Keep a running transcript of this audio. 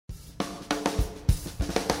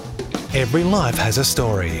Every life has a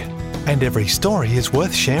story, and every story is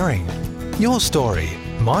worth sharing. Your story,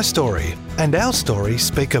 my story, and our story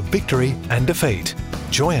speak of victory and defeat,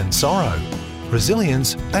 joy and sorrow,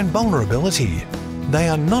 resilience and vulnerability. They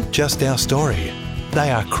are not just our story,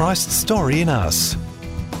 they are Christ's story in us.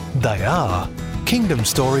 They are Kingdom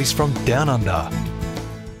Stories from Down Under.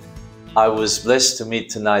 I was blessed to meet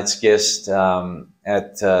tonight's guest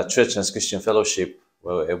at Churchlands Christian Fellowship,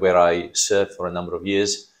 where I served for a number of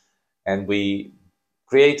years. And we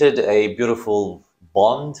created a beautiful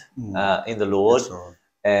bond in the Lord. Yes, Lord.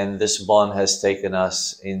 And this bond has taken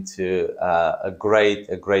us into a great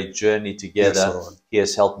journey together. Yes, Lord. He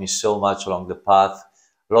has helped me so much along the path.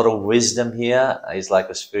 A lot of wisdom here. He's like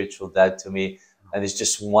a spiritual dad to me. And it's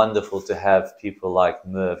just wonderful to have people like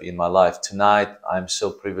Merv in my life. Tonight, I'm so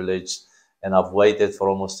privileged, and I've waited for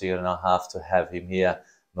almost a year and a half to have him here.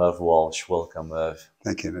 Merv Walsh, welcome, Merv.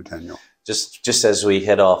 Thank you, Nathaniel. Just as we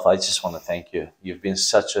head off, I just want to thank you. You've been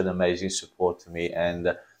such an amazing support to me,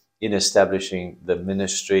 and in establishing the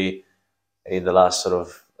ministry in the last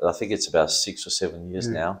I think it's about 6 or 7 years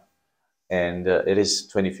now, and it is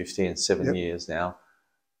 2015, 7 years now.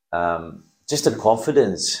 Just the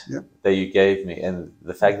confidence that you gave me, and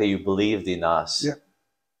the fact that you believed in us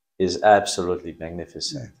is absolutely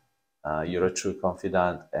magnificent. You're a true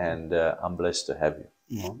confidant, and I'm blessed to have you.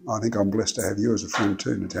 Well, I think I'm blessed to have you as a friend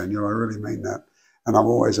too, Nathaniel. I really mean that. And I'm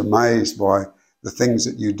always amazed by the things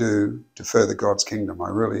that you do to further God's kingdom. I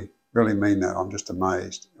really mean that. I'm just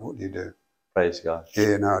amazed at what you do. Praise God.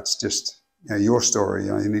 Yeah, no, it's just your story.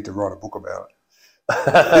 You need to write a book about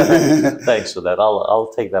it. Thanks for that.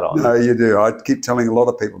 I'll take that on. No, you do. I keep telling a lot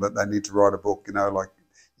of people that they need to write a book.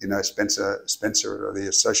 Spencer, the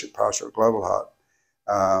associate pastor at Global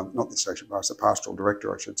Heart, not the associate pastor, the pastoral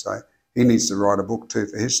director, I should say. He needs to write a book too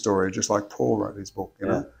for his story, just like Paul wrote his book,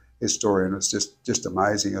 his story, and it's just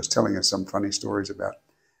amazing. He was telling us some funny stories about.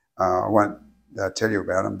 I won't tell you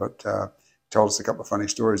about them, but told us a couple of funny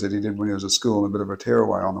stories that he did when he was at school, and a bit of a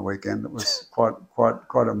tearaway on the weekend. It was quite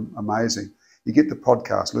amazing. You get the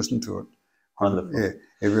podcast, listen to it. Wonderful. Yeah,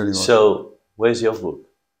 it really was. So, where's your book?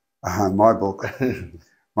 My book.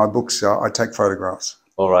 My book's I take photographs.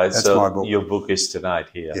 All right. That's so my book. Your book is tonight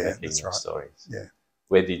here. Yeah, at that's Kingdom right. Stories. Yeah.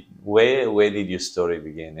 Where did your story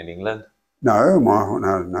begin? In England?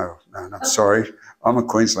 No. Sorry, I'm a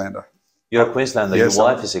Queenslander. You're a Queenslander. Yes, your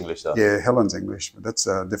wife is English, though. Yeah, Helen's English, but that's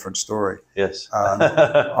a different story. Yes.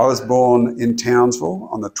 I was born in Townsville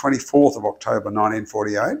on the 24th of October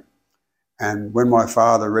 1948, and when my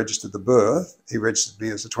father registered the birth, he registered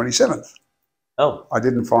me as the 27th. Oh. I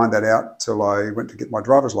didn't find that out till I went to get my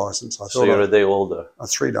driver's license. So you're a day older?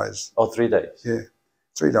 3 days. Oh, 3 days? Yeah,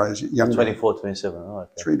 3 days younger. 24, 27, oh,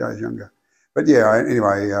 okay. 3 days younger. But yeah,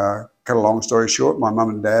 anyway, cut a long story short, my mum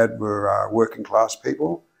and dad were working class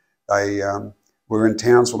people. They were in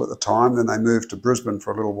Townsville at the time, then they moved to Brisbane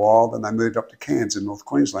for a little while, then they moved up to Cairns in North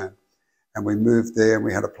Queensland. And we moved there, and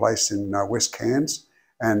we had a place in West Cairns.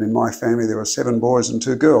 And in my family, there were 7 boys and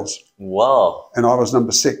 2 girls. Wow. And I was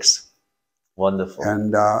number 6. Wonderful.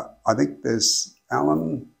 And I think there's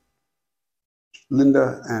Alan,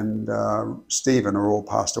 Linda and Stephen are all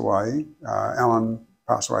passed away. Alan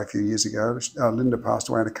passed away a few years ago. Linda passed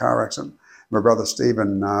away in a car accident. My brother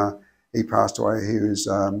Stephen, he passed away.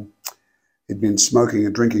 He'd been smoking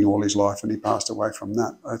and drinking all his life, and he passed away from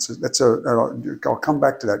that. I'll come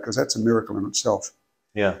back to that because that's a miracle in itself.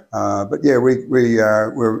 Yeah. But yeah, we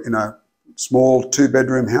were in a small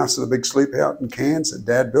 2-bedroom house with a big sleep out in Cairns that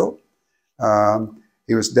Dad built.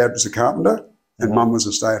 Dad was a carpenter, and Mum was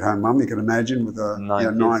a stay-at-home mum. You can imagine with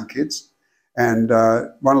 9 kids. And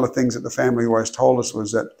one of the things that the family always told us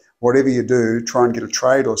was that whatever you do, try and get a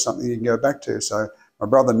trade or something you can go back to. So my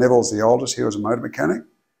brother Neville's the oldest. He was a motor mechanic.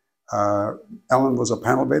 Alan was a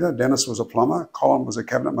panel beater. Dennis was a plumber. Colin was a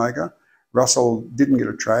cabinet maker. Russell didn't get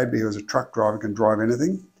a trade, but he was a truck driver, can drive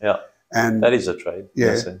anything. Yeah, and that is a trade. Yeah,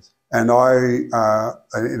 in a sense. And I,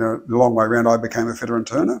 in a long way around, I became a fitter and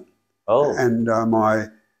turner. Oh. And my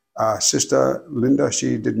sister Linda,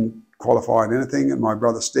 she didn't qualify in anything, and my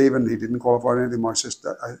brother Stephen, he didn't qualify in anything. My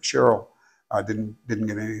sister Cheryl didn't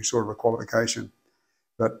get any sort of a qualification.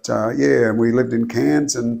 But and we lived in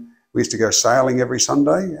Cairns, and we used to go sailing every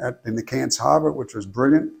Sunday in the Cairns Harbour, which was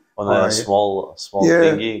brilliant. On a small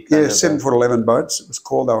dinghy? Yeah, 7'11" boats.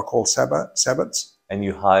 They were called sabbats. And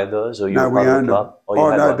you hired those, or you no, we owned them.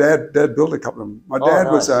 Oh, Dad built a couple of them. My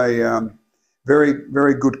dad was a very,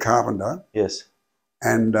 very good carpenter. Yes.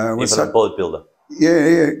 And was a boat builder.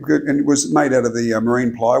 Yeah, good. And it was made out of the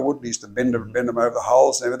marine plywood. He used to bend them over the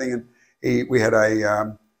hulls and everything. And we had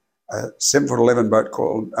a 7'11" boat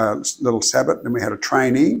called Little Sabbat, and we had a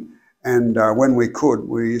trainee, And when we could,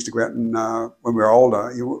 we used to go out and, when we were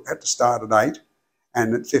older, you had to start at 8,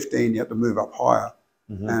 and at 15 you had to move up higher.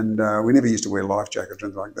 And we never used to wear life jackets or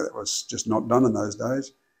anything like that. That was just not done in those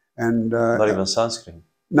days. And Not even sunscreen.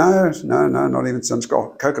 no, not even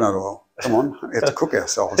sunscreen. Coconut oil. Come on, we had to cook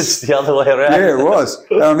ourselves. It's the other way around. Yeah, it was.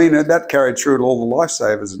 I mean, that carried through to all the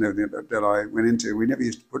lifesavers and everything that I went into. We never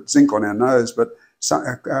used to put zinc on our nose, but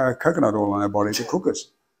coconut oil on our body to cook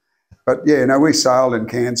us. But yeah, we sailed in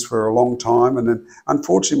Cairns for a long time, and then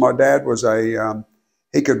unfortunately, my dad was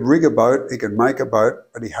he could rig a boat, he could make a boat,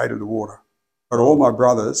 but he hated the water. But all my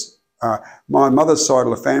brothers, my mother's side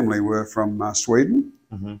of the family were from Sweden,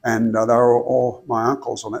 and they were all my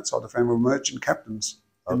uncles on that side of the family were merchant captains.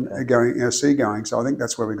 And going seagoing, so I think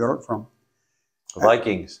that's where we got it from.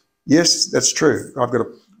 Vikings. Yes, that's true. I've got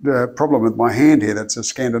a problem with my hand here. That's a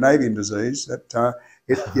Scandinavian disease. That over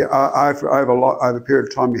a period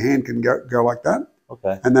of time, your hand can go like that.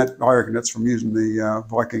 Okay. And that I reckon that's from using the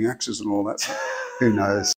Viking axes and all that. Who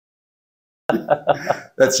knows?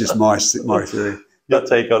 That's just my theory. Your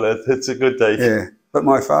take on it. It's a good take. Yeah, but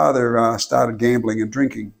my father started gambling and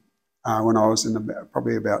drinking when I was in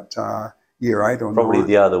probably about. Year 8 or Probably 9.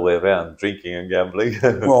 the other way around, drinking and gambling.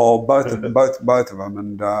 Well, both of them.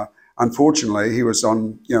 And unfortunately, he was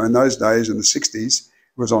on, in those days, in the 60s,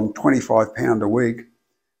 he was on £25 a week.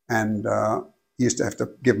 And he used to have to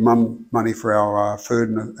give Mum money for our food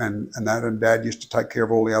and that. And Dad used to take care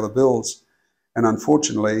of all the other bills. And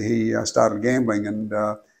unfortunately, he started gambling. And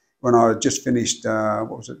when I just finished,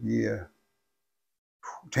 year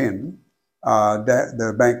 10,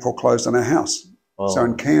 the bank foreclosed on our house. Oh. So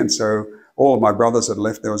in Cairns, all of my brothers had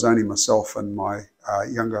left. There was only myself and my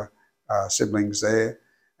younger siblings there.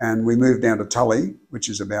 And we moved down to Tully, which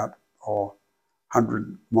is about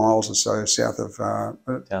 100 miles or so south of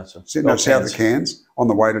south of Cairns, on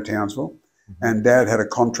the way to Townsville. And Dad had a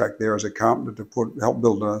contract there as a carpenter to help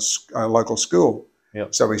build a local school.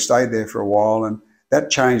 Yep. So we stayed there for a while, and that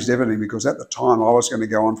changed everything, because at the time I was going to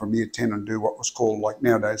go on from year 10 and do what was called, like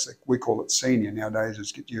nowadays, we call it senior. Nowadays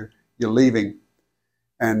it's you're leaving.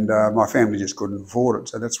 And my family just couldn't afford it.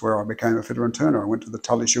 So that's where I became a fitter and turner. I went to the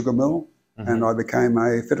Tully Sugar Mill and I became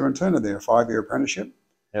a fitter and turner there, a 5-year apprenticeship.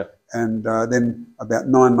 Yep. And then about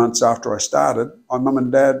 9 months after I started, my mum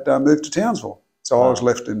and dad moved to Townsville. So I was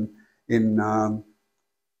left in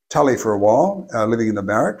Tully for a while, living in the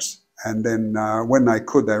barracks. And then when they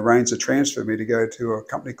could, they arranged to transfer me to go to a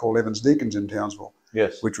company called Evans Deacons in Townsville,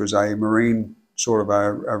 which was a marine sort of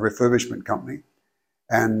a refurbishment company.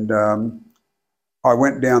 And I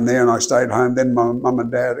went down there and I stayed home. Then my mum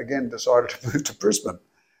and dad again decided to move to Brisbane.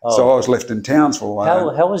 Oh. So I was left in Townsville.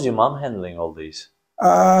 How was your mum handling all these?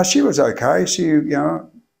 She was okay. She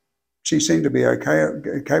seemed to be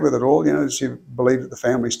okay with it all. She believed that the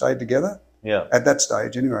family stayed together. Yeah. At that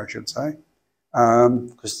stage, anyway, I should say.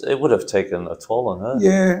 Because it would have taken a toll on her.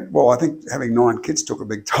 Yeah. Well, I think having 9 kids took a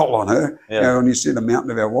big toll on her. Yeah. When you see the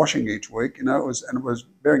mountain of our washing each week, it was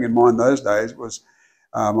bearing in mind those days, it was.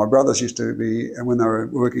 My brothers used to be, and when they were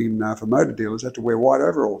working for motor dealers, had to wear white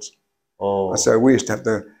overalls. Oh. So we used to have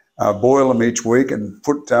to boil them each week and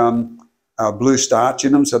put blue starch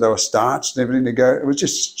in them, so they were starched and everything to go. It was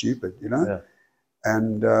just stupid, Yeah.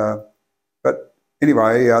 And but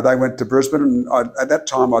anyway, they went to Brisbane, and at that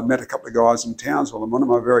time I'd met a couple of guys in Townsville, and one of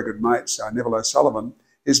my very good mates, Neville O'Sullivan,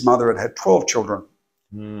 his mother had 12 children.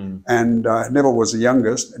 And Neville was the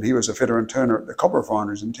youngest, and he was a fitter and turner at the copper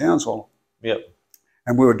refineries in Townsville. Yep.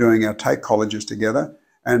 And we were doing our take colleges together.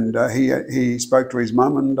 And he spoke to his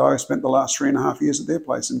mum, and I spent the last 3.5 years at their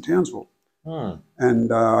place in Townsville.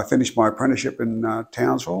 And I finished my apprenticeship in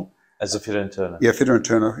Townsville. As a fitter and turner? Yeah, fitter and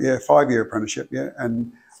turner. Yeah, 5-year apprenticeship, yeah.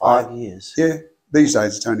 And 5 years? Yeah. These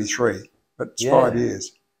days it's only 3, but it's 5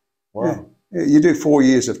 years. Wow. Yeah. You do 4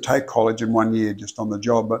 years of take college and 1 year just on the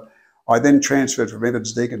job. But I then transferred from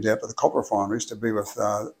Evans Deacons out to the copper refineries to be with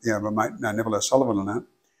my mate Neville O'Sullivan and that.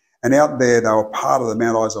 And out there, they were part of the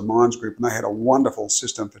Mount Isa Mines Group, and they had a wonderful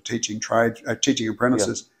system for teaching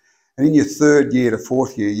apprentices. Yeah. And in your 3rd year to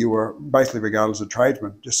 4th year, you were basically regarded as a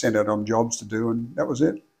tradesman, just sent out on jobs to do, and that was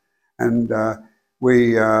it. And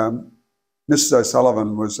Mrs.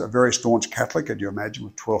 O'Sullivan was a very staunch Catholic, could you imagine,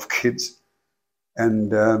 with 12 kids.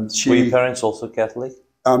 And were your parents also Catholic?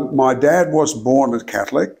 My dad was born as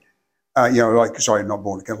Catholic. Not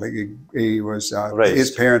born a Catholic. He was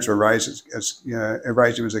his parents were raised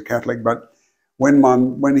raised him as a Catholic. But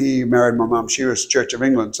when he married my mum, she was Church of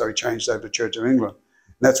England, so he changed over to Church of England.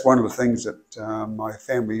 And that's one of the things that my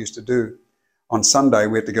family used to do. On Sunday,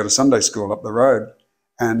 we had to go to Sunday school up the road,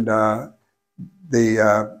 and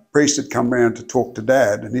the priest had come round to talk to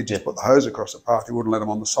Dad, and he just put the hose across the path. He wouldn't let him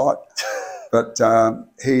on the site. But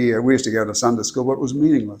we used to go to Sunday school, but it was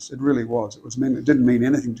meaningless. It really was. It didn't mean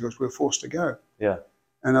anything to us. We were forced to go. Yeah.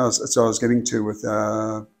 And I was getting to with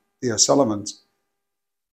the O'Sullivans.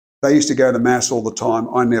 They used to go to Mass all the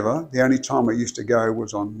time. I never. The only time I used to go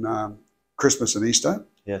was on Christmas and Easter.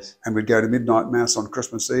 Yes. And we'd go to midnight Mass on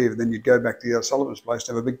Christmas Eve. Then you'd go back to the O'Sullivan's place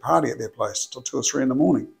to have a big party at their place till 2 or 3 in the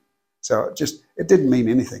morning. So it didn't mean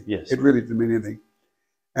anything. Yes. It really didn't mean anything.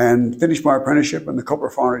 And finished my apprenticeship, and the copper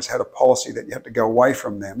refineries had a policy that you had to go away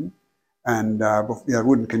from them and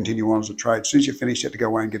wouldn't continue on as a trade. As soon as you finished, you had to go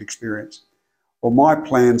away and get experience. Well, my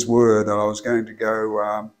plans were that I was going to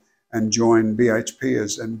go and join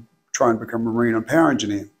BHP and try and become a marine and power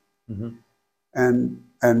engineer. Mm-hmm.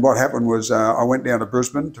 And what happened was I went down to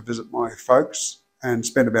Brisbane to visit my folks and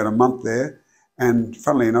spent about a month there. And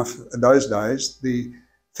funnily enough, in those days, the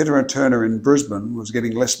fitter and turner in Brisbane was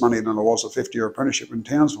getting less money than I was a 50-year apprenticeship in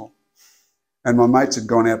Townsville. And my mates had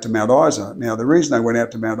gone out to Mount Isa. Now, the reason they went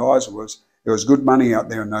out to Mount Isa was there was good money out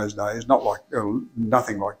there in those days,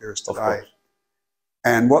 nothing like there is today.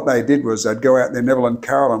 And what they did was they'd go out there. Neville and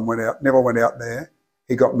Carolyn Neville went out there.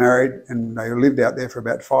 He got married and they lived out there for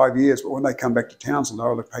about 5 years. But when they come back to Townsville, they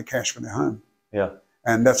were to pay cash for their home. Yeah.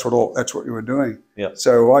 And that's what we were doing. Yeah.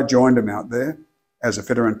 So I joined them out there as a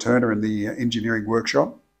fitter and turner in the engineering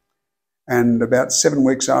workshop. And about 7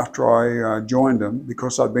 weeks after I joined them,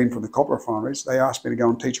 because I'd been from the copper refineries, they asked me to go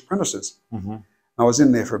and teach apprentices. Mm-hmm. I was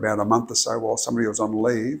in there for about a month or so while somebody was on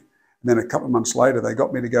leave. And then a couple of months later, they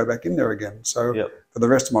got me to go back in there again. So for the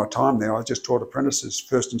rest of my time there, I just taught apprentices,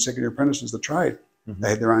 first and second year apprentices, the trade. Mm-hmm. They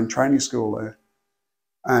had their own training school there.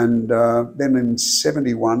 And then in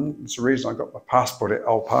 71, it's the reason I got my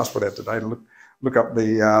old passport out today to look up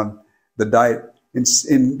the date.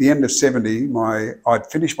 In the end of 70, I'd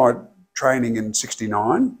finished my training in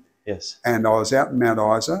 69. Yes. And I was out in Mount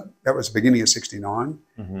Isa. That was the beginning of 69.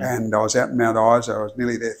 Mm-hmm. And I was out in Mount Isa. I was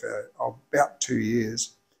nearly there for about 2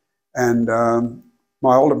 years. And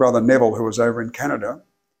my older brother Neville, who was over in Canada,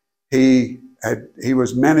 he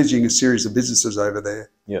was managing a series of businesses over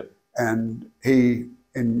there. Yep. And they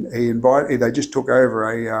just took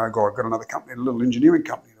over got another company, a little engineering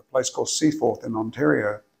company, a place called Seaforth in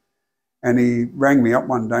Ontario. And he rang me up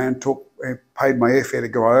one day and paid my airfare to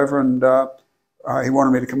go over, and he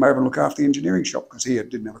wanted me to come over and look after the engineering shop because he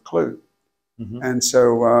didn't have a clue. Mm-hmm. And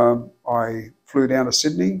so I flew down to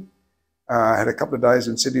Sydney. I had a couple of days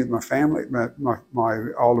in Sydney with my family, my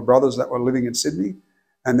older brothers that were living in Sydney.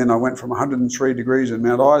 And then I went from 103 degrees in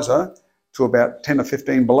Mount Isa to about 10 or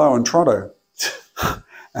 15 below in Toronto.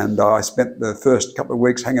 And I spent the first couple of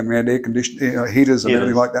weeks hanging around air conditioning, heaters and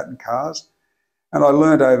everything like that in cars. And I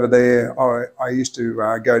learned over there, I used to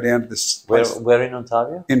go down to this place. Where in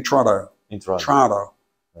Ontario? In Toronto. In Toronto.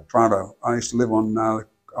 Toronto. I used to live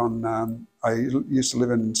I used to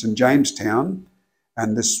live in St. Jamestown.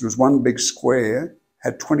 And this was one big square,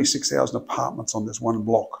 had 26,000 apartments on this one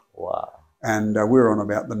block. Wow. And we were on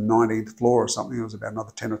about the 19th floor or something. It was about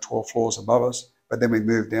another 10 or 12 floors above us. But then we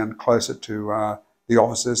moved down closer to the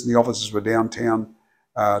offices, and the offices were downtown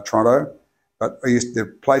Toronto. But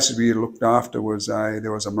the places we looked after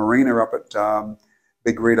there was a marina up at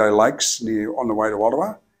Big Rideau Lakes on the way to Ottawa.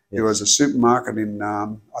 Yes. There was a supermarket in,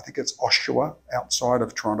 I think it's Oshawa, outside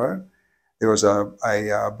of Toronto. There was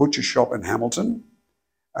a butcher shop in Hamilton.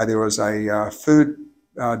 There was a food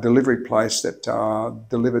delivery place that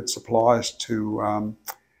delivered supplies to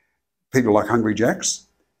people like Hungry Jack's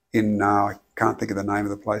I can't think of the name of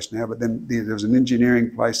the place now, but then there was an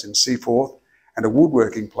engineering place in Seaforth and a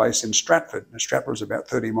woodworking place in Stratford. Now, Stratford was about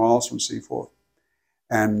 30 miles from Seaforth.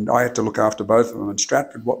 And I had to look after both of them. In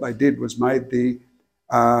Stratford, what they did was made the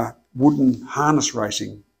wooden harness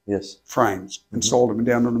racing frames and sold them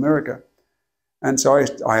down in America. And so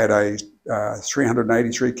I had a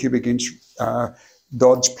 383 cubic inch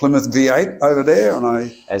Dodge Plymouth V8 over there.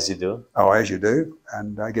 And as you do. Oh, as you do.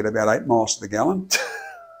 And I get about 8 miles to the gallon.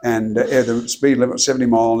 And the speed limit was 70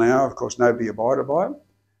 miles an hour. Of course, nobody abided by it.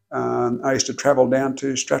 I used to travel down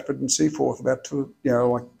to Stratford and Seaforth about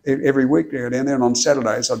every week down there. And on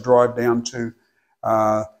Saturdays, I'd drive down to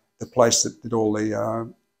the place that did all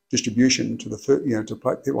the distribution to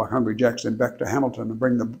people like Hungry Jack's, then back to Hamilton and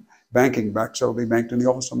bring the banking back, so it'll be banked in the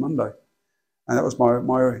office on Monday. And that was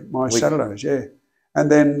my Saturdays, yeah. And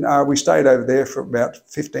then we stayed over there for about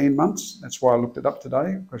 15 months. That's why I looked it up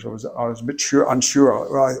today, because I was a bit unsure.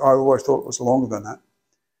 I always thought it was longer than that.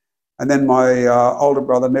 And then my older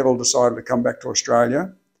brother Neville decided to come back to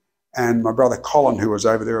Australia, and my brother Colin, who was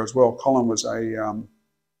over there as well. Colin was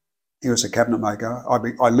he was a cabinet maker.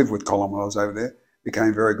 I lived with Colin when I was over there,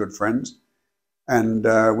 became very good friends. And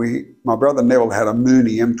my brother Neville had a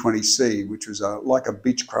Mooney M20C, which was like a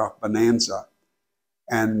Beechcraft Bonanza.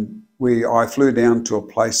 And I flew down to a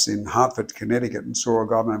place in Hartford, Connecticut, and saw a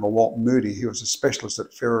guy named Walt Moody. He was a specialist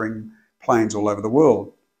at ferrying planes all over the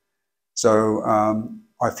world. So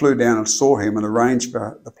I flew down and saw him and arranged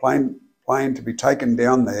for the plane to be taken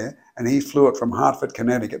down there, and he flew it from Hartford,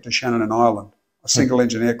 Connecticut to Shannon Island, a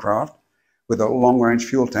single-engine aircraft with a long-range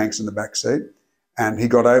fuel tanks in the back seat. And he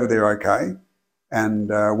got over there okay,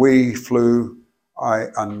 and we flew.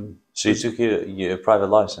 So you took your private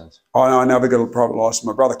license? I never got a private license.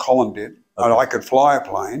 My brother Colin did. Okay. I could fly a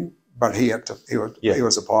plane, but he had to. He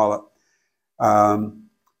was a pilot,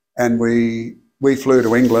 and we flew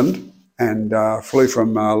to England and flew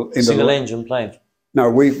from single-engine plane. No,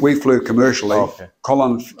 we flew commercially. Oh, okay.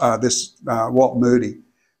 Colin, Walt Moody,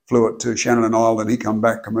 flew it to Shannon Island. He come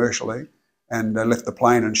back commercially and left the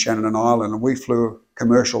plane in Shannon Island, and we flew a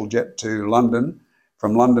commercial jet to London,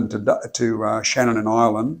 from London to Shannon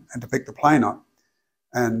Island, and to pick the plane up.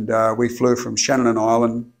 And we flew from Shannon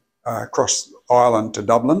Island across Ireland to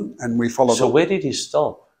Dublin, and we followed. So where did he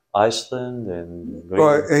stop? Iceland and.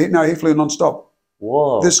 Well, he flew non-stop.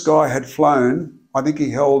 Whoa! This guy had flown. I think he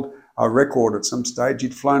held a record at some stage.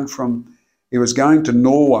 He'd flown from. He was going to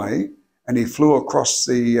Norway, and he flew across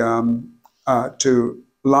the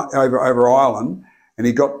over Ireland. And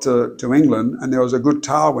he got to England, and there was a good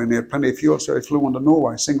tailwind. There had plenty of fuel, so he flew on to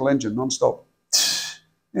Norway, single engine, non-stop.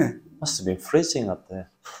 Yeah. Must have been freezing up there.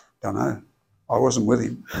 Don't know. I wasn't with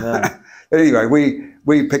him. No. But anyway,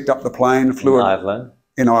 we picked up the plane, flew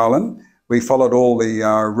in Ireland. We followed all the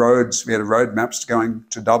roads. We had road maps going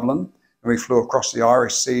to Dublin, and we flew across the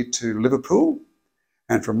Irish Sea to Liverpool.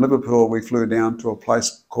 And from Liverpool, we flew down to a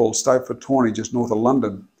place called Stoke-on-Trent, just north of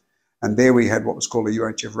London. And there we had what was called a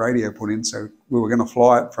UHF radio put in, so we were going to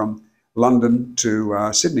fly it from London to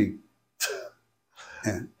Sydney.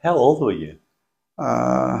 Yeah. How old were you?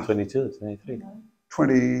 22, 23?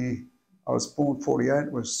 20, I was born 48,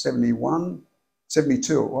 it was 71,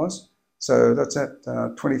 72 it was. So that's at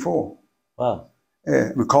 24. Wow. Yeah,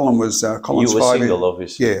 and Colin was... Colin's you were single,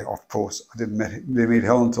 obviously. Yeah, of course. I didn't meet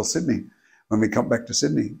Helen until Sydney, when we come back to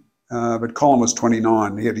Sydney. But Colin was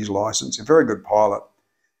 29, he had his licence, a very good pilot.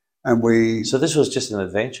 And so this was just an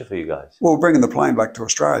adventure for you guys? Well, bringing the plane back to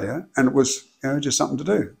Australia, and it was just something to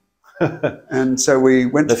do. And so we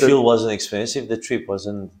went The fuel wasn't expensive, the trip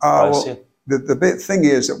wasn't pricey? Well, the big thing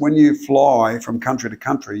is that when you fly from country to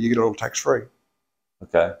country, you get it all tax-free.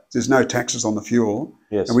 Okay. There's no taxes on the fuel.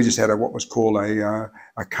 Yes. And we just had what was called a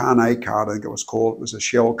Carnet card, I think it was called. It was a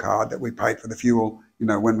Shell card that we paid for the fuel. You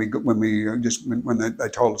know, when they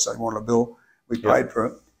told us they wanted a bill, we paid for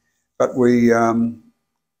it. But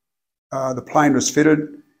the plane was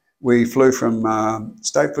fitted. We flew from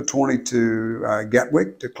Stoke-on-Trent to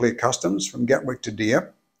Gatwick to clear customs, from Gatwick to Dieppe.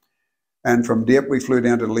 And from Dieppe, we flew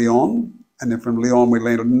down to Lyon. And then from Lyon, we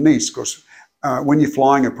landed in Nice. Because when you're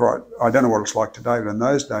flying I don't know what it's like today, but in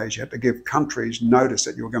those days, you had to give countries notice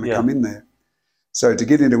that you were going to come in there. So to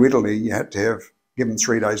get into Italy, you had to give them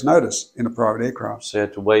 3 days' notice in a private aircraft. So you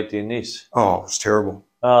had to wait in Nice? Oh, it was terrible.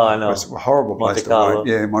 Oh, I know. It was a horrible place to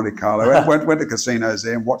wait. Yeah, Monte Carlo. went to casinos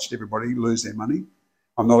there and watched everybody lose their money.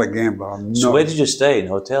 I'm not a gambler. So where did you stay? In a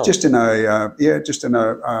hotel? Just in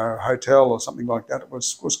a hotel or something like that. It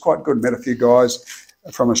was quite good. Met a few guys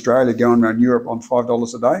from Australia going around Europe on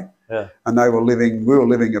 $5 a day. Yeah. And we were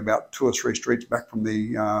living about 2 or 3 streets back from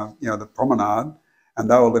the promenade,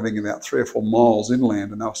 and they were living about 3 or 4 miles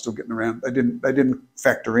inland, and they were still getting around. They didn't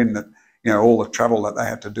factor in that all the travel that they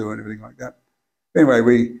had to do and everything like that. Anyway,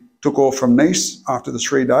 we took off from Nice after the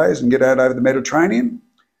 3 days and get out over the Mediterranean,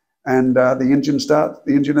 and the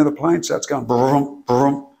engine of the plane starts going brum,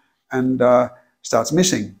 brum, and starts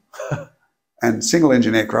missing. And single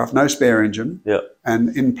engine aircraft, no spare engine. Yeah.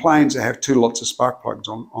 And in planes, they have 2 lots of spark plugs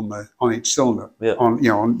on each cylinder. Yeah.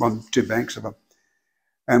 On 2 banks of them.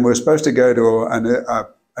 And we're supposed to go to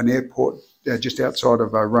an airport just outside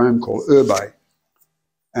of Rome called Urbe.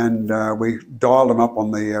 And we dialed them up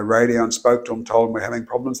on the radio and spoke to them, told them we're having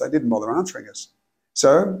problems. They didn't bother answering us.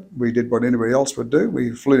 So we did what anybody else would do.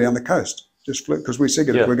 We flew down the coast, just flew, because we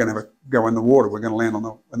figured if we're going to go in the water, we're going to land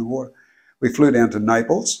in the water. We flew down to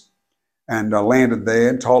Naples and landed there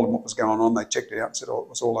and told them what was going on. They checked it out and said, it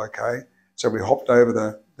was all okay. So we hopped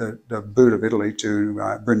over the boot of Italy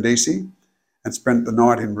to Brindisi and spent the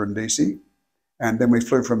night in Brindisi. And then we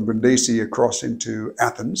flew from Brindisi across into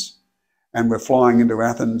Athens. And we're flying into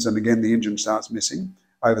Athens, and again the engine starts missing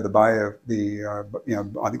over the bay of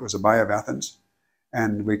I think it was the Bay of Athens.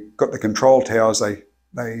 And we got the control towers. They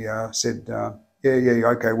said,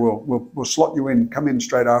 okay, we'll slot you in. Come in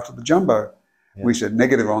straight after the jumbo. Yeah. We said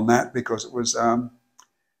negative on that because it was, and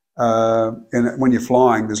when you're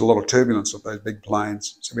flying, there's a lot of turbulence of those big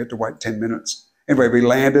planes. So we had to wait 10 minutes. Anyway, we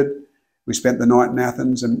landed. We spent the night in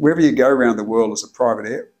Athens, and wherever you go around the world as a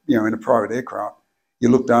private in a private aircraft,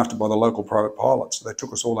 you're looked after by the local private pilots. So they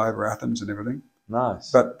took us all over Athens and everything.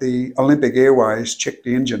 Nice. But the Olympic Airways checked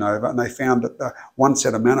the engine over, and they found that the one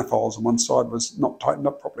set of manifolds on one side was not tightened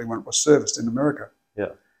up properly when it was serviced in America. Yeah.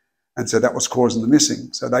 And so that was causing the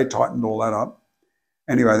missing. So they tightened all that up.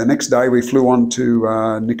 Anyway, the next day we flew on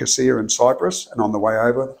to Nicosia in Cyprus, and on the way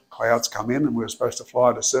over, clouds come in, and we were supposed to fly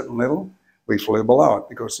at a certain level. We flew below it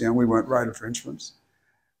because we weren't rated for instruments.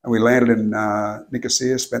 And we landed in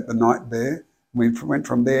Nicosia, spent the night there. We went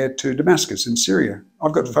from there to Damascus in Syria.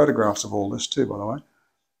 I've got photographs of all this too, by the way.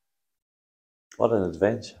 What an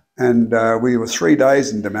adventure. And we were 3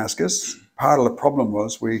 days in Damascus. Part of the problem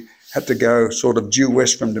was we had to go sort of due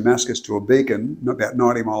west from Damascus to a beacon, about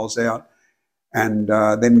 90 miles out, and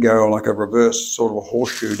then go like a reverse sort of a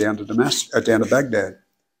horseshoe down to down to Baghdad.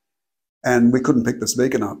 And we couldn't pick this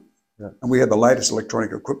beacon up. Yeah. And we had the latest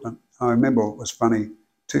electronic equipment. I remember it was funny,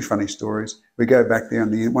 2 funny stories. We go back there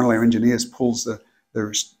and one of our engineers pulls the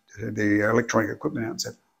electronic equipment out and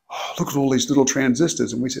said, "Oh, look at all these little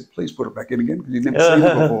transistors." And we said, "Please put it back in again because you've never seen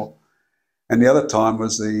it before." And the other time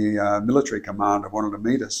was the military commander wanted to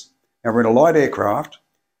meet us. Now we're in a light aircraft,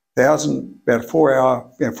 about a 4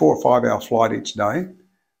 or 5 hour flight each day,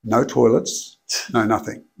 no toilets, no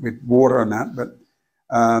nothing, with water and that. But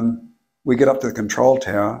we get up to the control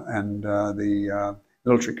tower, and the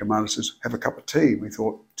military commander says, "Have a cup of tea." We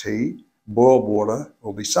thought, tea, boiled water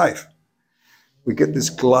will be safe. We get this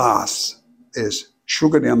glass, there's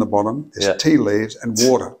sugar down the bottom, there's tea leaves and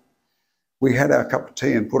water. We had our cup of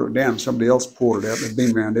tea and put it down. Somebody else poured it out. They'd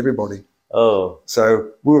been around everybody. Oh.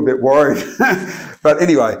 So we were a bit worried. But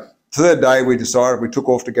anyway, third day we decided, we took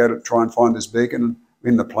off to go to try and find this beacon. And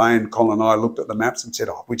in the plane, Colin and I looked at the maps and said,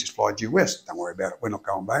 "Oh, we just fly due west. Don't worry about it. We're not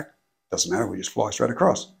going back. Doesn't matter. We just fly straight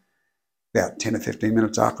across." About 10 or 15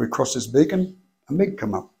 minutes after we crossed this beacon, a MiG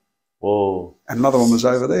come up. Whoa. And another one was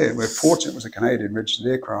over there. We're fortunate it was a Canadian registered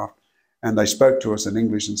aircraft. And they spoke to us in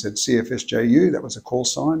English and said, "CFSJU," that was a call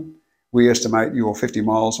sign. "We estimate you're 50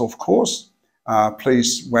 miles off course.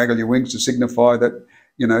 Please waggle your wings to signify that,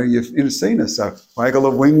 you've seen us." So waggle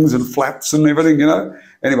the wings and flaps and everything,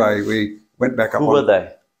 Anyway, we went back up. Who were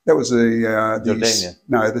they? That was the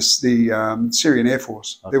Syrian Air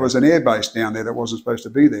Force. Okay. There was an air base down there that wasn't supposed to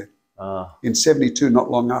be there. In 72, not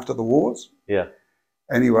long after the wars. Yeah.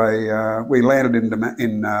 Anyway, we landed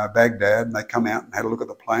in Baghdad, and they come out and had a look at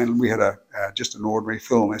the plane. And we had just an ordinary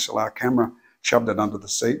film SLR camera, shoved it under the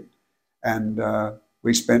seat, and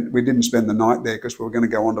we didn't spend the night there because we were going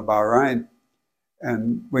to go on to Bahrain.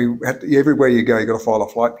 And we had to, everywhere you go, you got to file a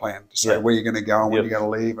flight plan to say where you're going to go and when you're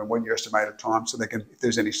going to leave and when your estimated time, so they can, if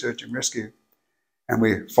there's any search and rescue. And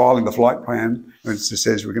we're filing the flight plan, and it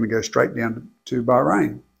says we're going to go straight down to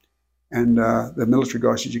Bahrain. And the military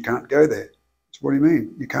guy said, "You can't go there." I said, "What do you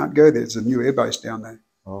mean? You can't go there? There's a new airbase down there."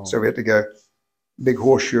 Oh. So we had to go big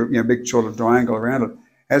horseshoe, big sort of triangle around it.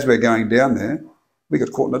 As we're going down there, we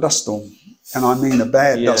got caught in a dust storm. And I mean a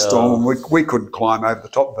bad dust storm. We couldn't climb over the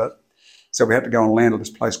top of it. So we had to go and land at this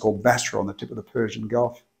place called Basra on the tip of the Persian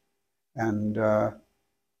Gulf. And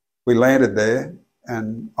we landed there,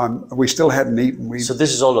 and we still hadn't eaten. So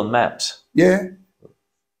this is all on maps? Yeah.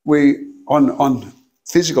 On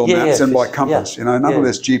physical maps and by compass, none of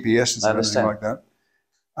this GPS and anything like that.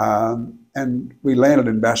 And we landed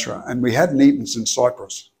in Basra, and we hadn't eaten since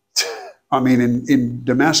Cyprus. I mean, in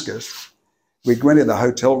Damascus, we went in the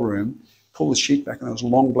hotel room, pulled the sheet back, and there was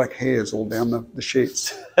long black hairs all down the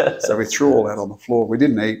sheets. So we threw all that on the floor. We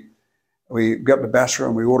didn't eat. We got to Basra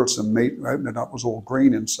and we ordered some meat. We opened it up, it was all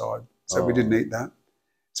green inside. So we didn't eat that.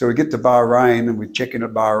 So we get to Bahrain and we check in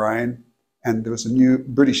at Bahrain, and there was a new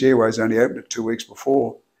British Airways only opened it 2 weeks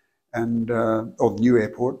before, and or the new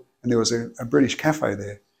airport, and there was a British cafe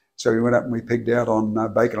there. So we went up and we pigged out on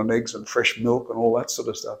bacon and eggs and fresh milk and all that sort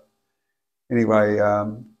of stuff. Anyway,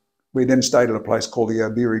 we then stayed at a place called the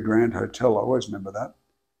Obiri Grand Hotel. I always remember that.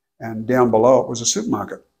 And down below it was a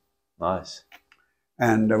supermarket. Nice.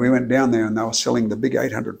 And we went down there and they were selling the big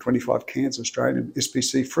 825 cans of Australian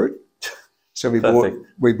SPC fruit. So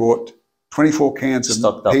we bought 24 cans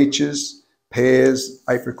of peaches, pears,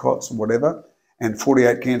 apricots and whatever, and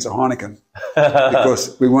 48 cans of Heineken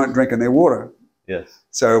because we weren't drinking their water. Yes.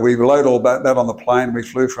 So we loaded all that on the plane. We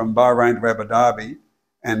flew from Bahrain to Abu Dhabi,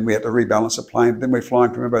 and we had to rebalance the plane. Then we're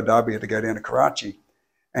flying from Abu Dhabi, we had to go down to Karachi.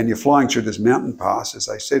 And you're flying through this mountain pass, as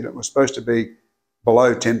they said. It was supposed to be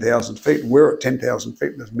below 10,000 feet. And we're at 10,000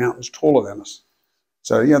 feet, and there's mountains taller than us.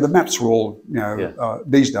 So, the maps were all, Yeah.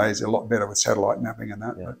 these days they're a lot better with satellite mapping and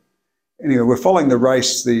that. Yeah. But anyway, we're following the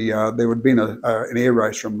race. There would have been an air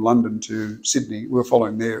race from London to Sydney. We're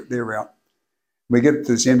following their route. We get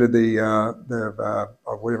to the end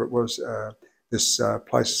of whatever it was, this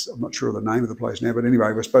place. I'm not sure of the name of the place now, but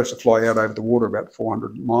anyway, we're supposed to fly out over the water about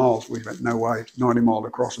 400 miles. We went no way, 90 miles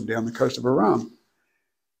across and down the coast of Iran.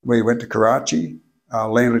 We went to Karachi,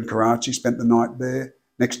 landed in Karachi, spent the night there.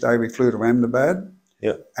 Next day we flew to Ahmedabad.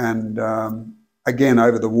 Yeah. And again,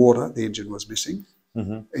 over the water, the engine was missing.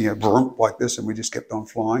 Mm-hmm. Brump like this, and we just kept on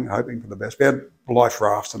flying, hoping for the best. We had life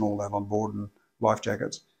rafts and all that on board and life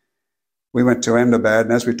jackets. We went to Ahmedabad,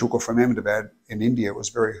 and as we took off from Ahmedabad in India, it was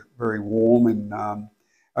very, very warm and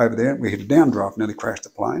over there. We hit a downdraft, nearly crashed the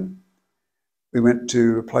plane. We went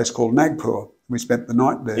to a place called Nagpur. We spent the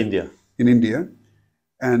night there. In India.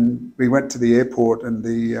 And we went to the airport, and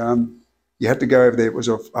you had to go over there. It was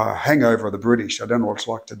a hangover of the British. I don't know what it's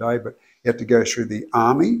like today, but you had to go through the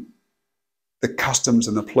army, the customs,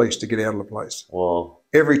 and the police to get out of the place. Wow.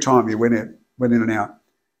 Every time you went in and out.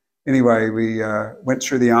 Anyway, we went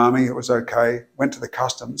through the army. It was okay. Went to the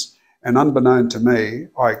customs, and unbeknown to me,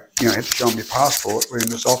 I had to show him my passport. We're in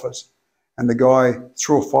this office, and the guy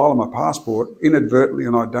threw a file on my passport inadvertently,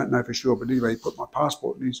 and I don't know for sure, but anyway, he put my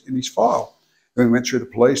passport in his file. Then we went through the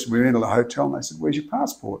police, and we went into the hotel, and they said, "Where's your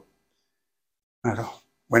passport?" And I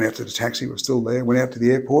went out to the taxi, it was still there. Went out to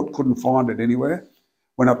the airport, couldn't find it anywhere.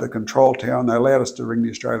 Went up to the control tower, and they allowed us to ring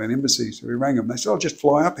the Australian embassy. So we rang them. They said, "I'll just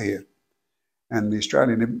fly up here." And the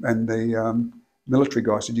Australian and the military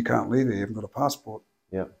guy said, "You can't leave here, you haven't got a passport."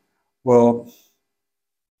 Yeah. Well,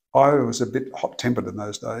 I was a bit hot-tempered in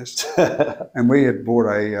those days. And we had bought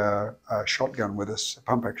a shotgun with us, a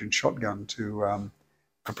pump-action shotgun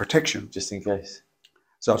for protection. Just in case.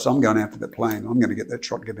 So I'm going out to the plane, I'm going to get that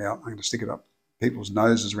shotgun out, I'm going to stick it up people's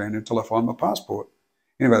noses around until I find my passport.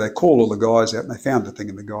 Anyway, they called all the guys out, and they found the thing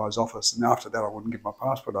in the guy's office, and after that I wouldn't give my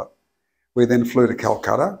passport up. We then flew to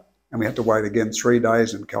Calcutta, and we had to wait again 3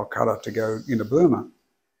 days in Calcutta to go into Burma.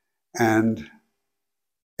 And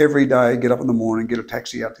every day, get up in the morning, get a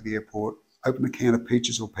taxi out to the airport, open a can of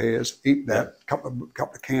peaches or pears, eat that, couple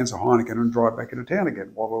of cans of Heineken, and drive back into town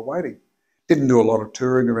again while we're waiting. Didn't do a lot of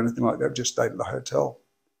touring or anything like that, just stayed at the hotel.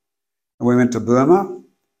 And we went to Burma,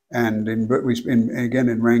 and again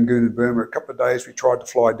in Rangoon in Burma, a couple of days we tried to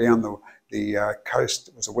fly down the coast,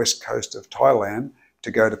 it was the west coast of Thailand,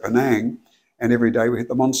 to go to Penang, and every day we hit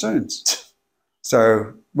the monsoons.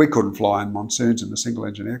 So we couldn't fly in monsoons in a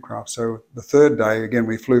single-engine aircraft. So the third day, again,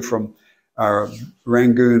 we flew from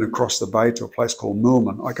Rangoon across the bay to a place called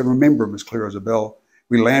Milman. I can remember them as clear as a bell.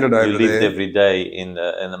 We landed over there. You lived every day in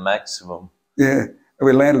the maximum. Yeah.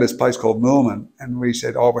 We landed at this place called Milman, and we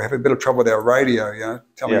said, "Oh, we're having a bit of trouble with our radio,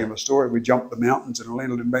 telling him a story." We jumped the mountains and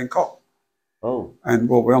landed in Bangkok. Oh. And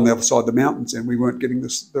well, we're on the other side of the mountains, and we weren't getting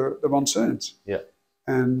the monsoons. Yeah.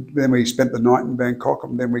 And then we spent the night in Bangkok,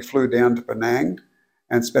 and then we flew down to Penang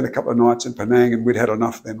and spent a couple of nights in Penang, and we'd had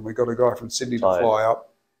enough then. We got a guy from Sydney to fly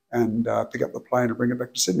up and pick up the plane and bring it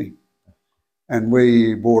back to Sydney. And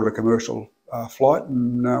we boarded a commercial flight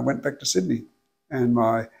and went back to Sydney. And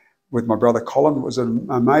with my brother Colin, it was an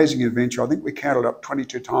amazing adventure. I think we counted up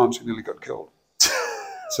 22 times we nearly got killed.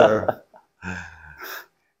 So,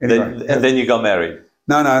 anyway. And then you got married?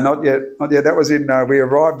 No, not yet. Not yet. That was we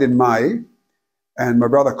arrived in May, and my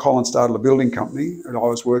brother Colin started a building company, and I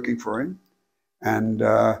was working for him. And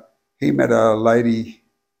he met a lady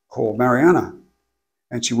called Mariana,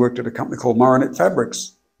 and she worked at a company called Moronet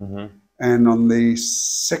Fabrics. Mm-hmm. And on the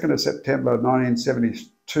 2nd of September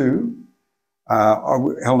 1972,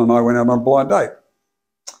 Helen and I went out on a blind date.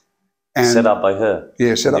 And set up by her?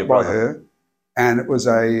 Yeah, set up by her. And it was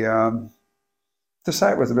to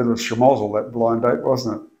say it was a bit of a schmozzle, that blind date,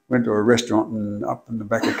 wasn't it? Went to a restaurant up in the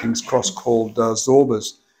back of King's Cross called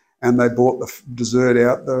Zorba's, and they bought the dessert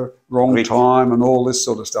out the wrong time and all this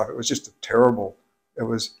sort of stuff. It was just terrible. It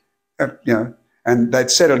was, and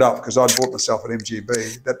they'd set it up because I'd bought myself an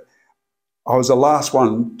MGB, that I was the last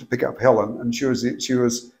one to pick up Helen, and she was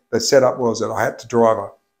the setup was that I had to drive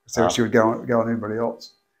her, so she would go on anybody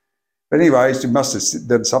else. But anyway, she must have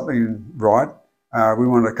done something right. We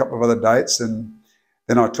went on a couple of other dates, and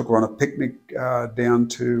then I took her on a picnic down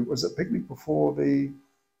to, was it picnic before the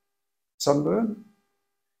sunburn?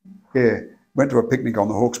 Yeah, went to a picnic on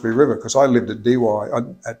the Hawkesbury River because I lived at DY,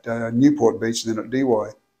 at Newport Beach and then at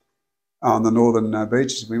DY on the northern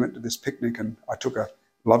beaches. We went to this picnic, and I took a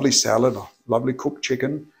lovely salad, a lovely cooked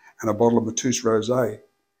chicken, and a bottle of Matoush Rosé.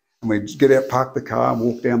 And we'd get out, park the car, and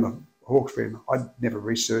walk down the Hawkesbury. I'd never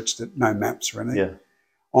researched it, no maps or anything. Yeah.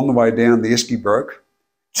 On the way down, the esky broke,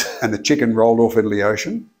 and the chicken rolled off into the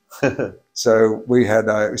ocean. So we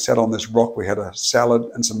sat on this rock, we had a salad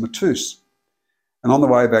and some matous. And on the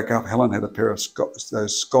way back up, Helen had a pair of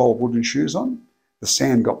those Skoll wooden shoes on. The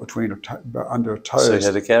sand got between under her toes. So you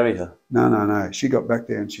had to carry her? No. She got back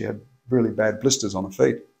there and she had really bad blisters on her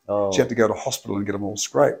feet. Oh. She had to go to hospital and get them all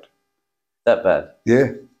scraped. That bad?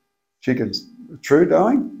 Yeah. True,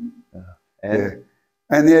 darling? And? Yeah.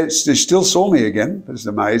 And she still saw me again. It was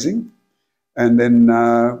amazing. And then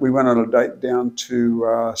we went on a date down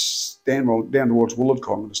to Stanwell, down towards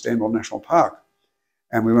Wollongong, to Stanwell National Park.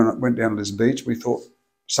 And we went down to this beach. We thought,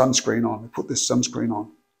 sunscreen on. We put this sunscreen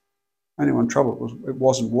on. Only one trouble, it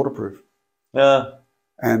wasn't waterproof. Yeah.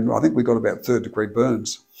 And I think we got about 3rd-degree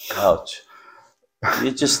burns. Ouch.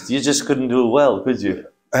 You just couldn't do it well, could you?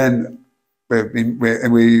 And I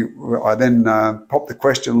then popped the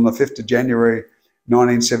question on the 5th of January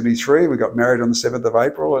 1973. We got married on the 7th of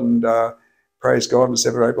April, and praise God, on the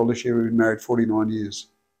 7th of April this year, we've been married 49 years.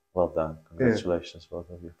 Well done. Congratulations, both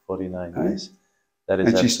of you. 49 years. That is,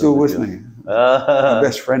 and she's still with me. My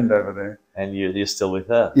best friend over there. And you're still with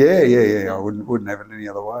her? Yeah. I wouldn't have it any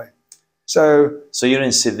other way. So you're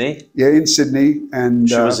in Sydney? Yeah, in Sydney. And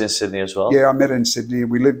she was in Sydney as well? Yeah, I met her in Sydney.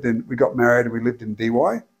 We got married and we lived in Dee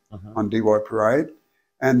Why, on Dee Why Parade.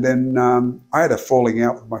 And then I had a falling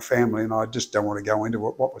out with my family, and I just don't want to go into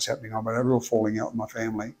what was happening. I had a real falling out with my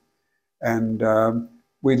family. And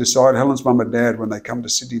we decided, Helen's mum and dad, when they come to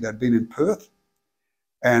Sydney, they'd been in Perth.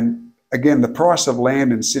 And again, the price of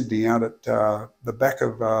land in Sydney out at the back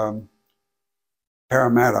of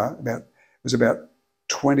Parramatta, was about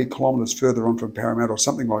 20 kilometres further on from Parramatta or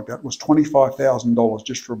something like that, was $25,000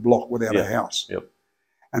 just for a block without a house. Yep.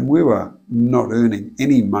 And we were not earning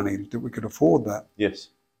any money that we could afford that. Yes.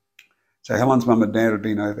 So Helen's mum and dad had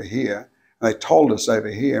been over here, and they told us over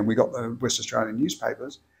here, and we got the West Australian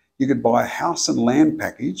newspapers, you could buy a house and land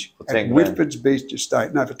package at Whitford's Beach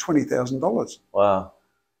Estate, for $20,000. Wow.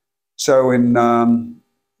 So in May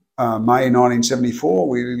 1974,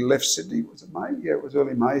 we left Sydney. Was it May? Yeah, it was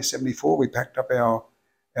early May 74. We packed up our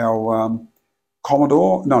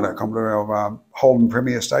Holden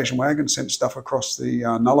Premier station wagon, sent stuff across the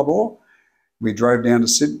Nullarbor. We drove down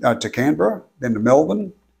to Canberra, then to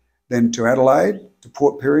Melbourne, then to Adelaide, to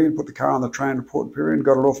Port Pirie, and put the car on the train to Port Pirie and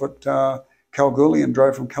got it off at Kalgoorlie and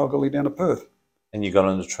drove from Kalgoorlie down to Perth. And you got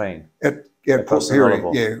on the train? At Port Pirie,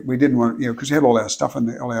 yeah. We didn't want, because we had all our stuff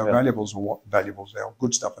all our valuables, our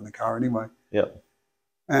good stuff in the car anyway. Yeah.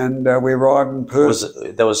 And we arrived in Perth.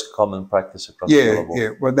 That was common practice across the Nullarbor? Yeah.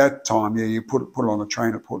 Well, at that time, you put it on a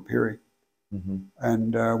train at Port Pirie.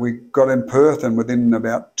 And we got in Perth, and within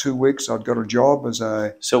about 2 weeks, I'd got a job as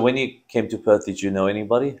a... So when you came to Perth, did you know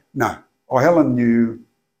anybody? No. Helen knew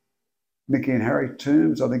Mickey and Harry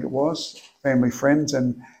Toombs, I think it was, family friends.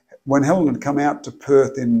 And when Helen had come out to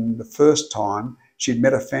Perth in the first time, she'd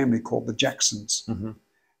met a family called the Jacksons.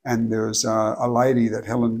 And there was a lady that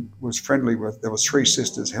Helen was friendly with. There was 3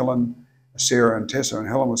 sisters, Helen, Sarah and Tessa, and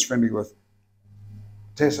Helen was friendly with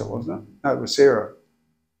Tessa, wasn't it? No, it was Sarah.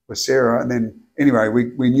 And then, anyway,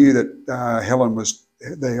 we knew that Helen was,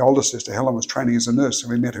 the older sister, Helen was training as a nurse,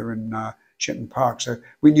 and we met her in Shenton Park. So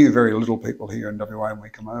we knew very little people here in WA when we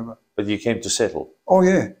come over. But you came to settle? Oh,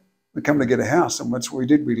 yeah. We come to get a house, and that's what we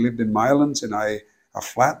did. We lived in Maylands in a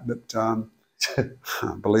flat that,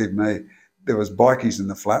 believe me, there was bikies in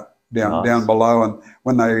the flat down below, and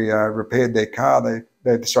when they repaired their car,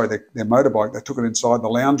 their motorbike, they took it inside the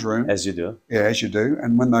lounge room. As you do. Yeah, as you do.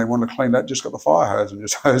 And when they wanted to clean that, just got the fire hose and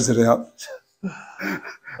just hosed it out.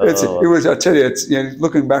 It was, I tell you, it's,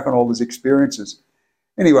 looking back on all these experiences.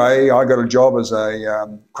 Anyway, I got a job as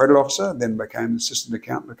a credit officer, then became an assistant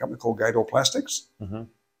accountant at a company called Gator Plastics.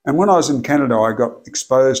 And when I was in Canada, I got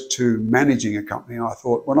exposed to managing a company. And I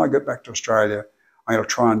thought, when I get back to Australia, I'm going to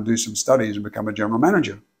try and do some studies and become a general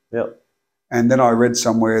manager. Yep. And then I read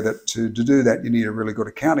somewhere that to do that, you need a really good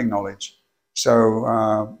accounting knowledge.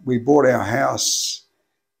 So we bought our house.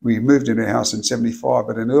 We moved into a house in 75,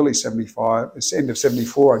 but in early 75, it's end of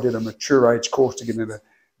 74, I did a mature age course to get into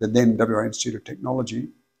the then WA Institute of Technology.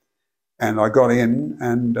 And I got in,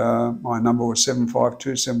 and my number was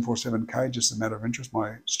 752747K, just a matter of interest,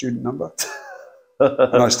 my student number.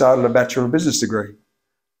 And I started a Bachelor of Business degree.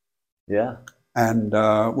 Yeah. And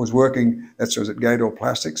was working, that was at Gator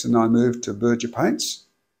Plastics, and I moved to Berger Paints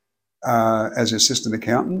as assistant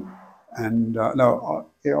accountant. And I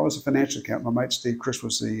was a financial accountant. My mate Steve Chris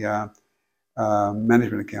was the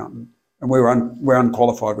management accountant. And we're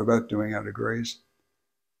unqualified, we're both doing our degrees.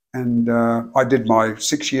 And I did my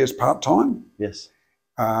 6 years part-time. Yes.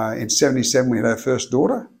 In 77, we had our first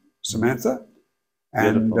daughter, Samantha.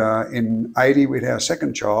 And in 80, we had our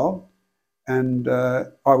second child. And I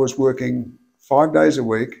was working 5 days a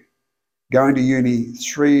week, going to uni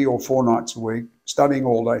 3 or 4 nights a week, studying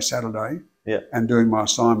all day Saturday, and doing my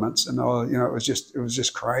assignments. And it was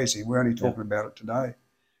just crazy. We're only talking about it today.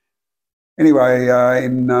 Anyway,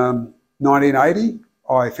 in 1980,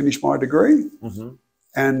 I finished my degree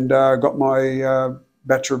and got my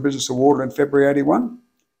Bachelor of Business Award in February '81.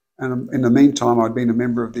 And in the meantime, I'd been a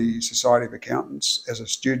member of the Society of Accountants as a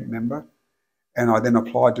student member. And I then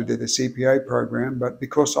applied to do the CPA program. But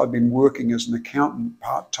because I'd been working as an accountant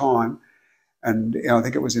part-time, and I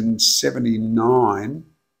think it was in 79,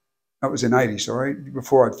 that was in 80, sorry,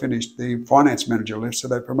 before I'd finished, the finance manager left, so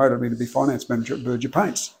they promoted me to be finance manager at Berger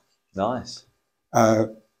Paints. Nice.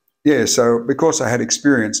 So because I had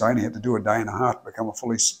experience, I only had to do a day and a half to become a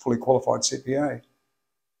fully qualified CPA.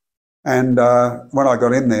 And when I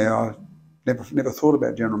got in there, I never thought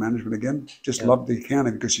about general management again. Just loved the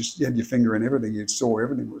accounting because you had your finger in everything. You saw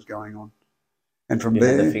everything that was going on. And from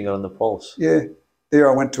there, had the finger on the pulse. Yeah. There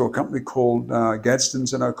I went to a company called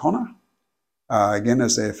Gadsden's and O'Connor, again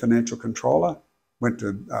as their financial controller. Went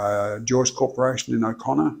to Joyce Corporation in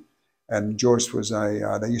O'Connor, and Joyce was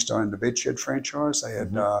they used to own the Bedshed franchise. They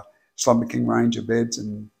had Slumber King range of beds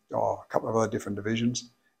and a couple of other different divisions.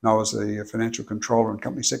 And I was the financial controller and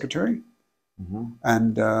company secretary.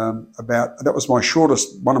 And that was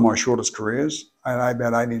one of my shortest careers. I had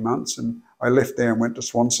about 18 months, and I left there and went to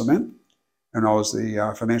Swan Cement, and I was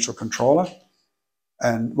the financial controller.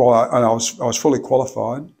 And I was fully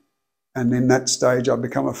qualified, and in that stage I'd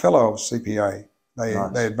become a fellow of CPA.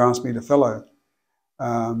 They advanced me to fellow.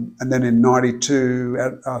 And then in '92,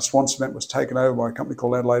 Swan Cement was taken over by a company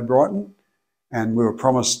called Adelaide Brighton, and we were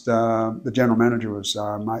promised the general manager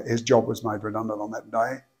his job was made redundant on that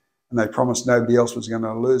day, and they promised nobody else was going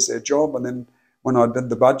to lose their job. And then when I did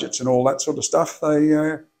the budgets and all that sort of stuff,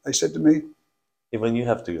 they said to me, "Even you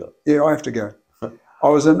have to go." Yeah, I have to go. I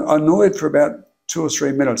was annoyed for about 2 or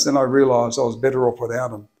 3 minutes. Then I realised I was better off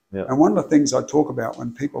without them. Yeah. And one of the things I talk about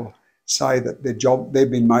when people say that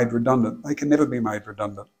they've been made redundant, they can never be made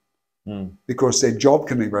redundant because their job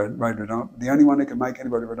can be made redundant. The only one who can make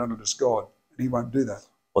anybody redundant is God, and He won't do that.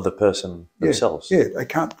 Or the person themselves. Yeah, they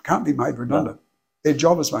can't be made redundant. No. Their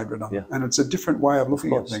job is made redundant, and it's a different way of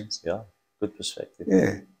looking at things. Yeah, good perspective.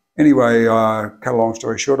 Yeah. Anyway, cut a long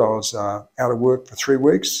story short, I was out of work for 3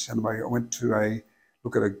 weeks, and I went to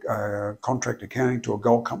look at a contract accounting to a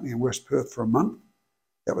gold company in West Perth for a month.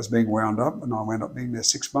 That was being wound up, and I wound up being there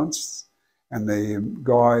 6 months. And the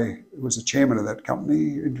guy who was the chairman of that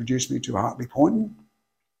company introduced me to Hartley Poynton,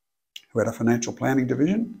 who had a financial planning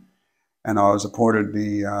division. And I was appointed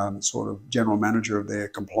the sort of general manager of their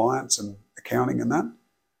compliance and accounting and that.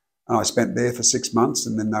 And I spent there for 6 months,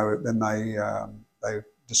 and then they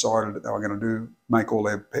decided that they were going to make all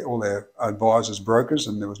their advisors brokers,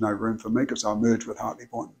 and there was no room for me because I merged with Hartley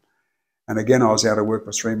Poynton. And again, I was out of work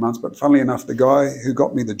for 3 months. But funnily enough, the guy who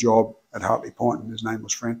got me the job at Hartley Poynton, his name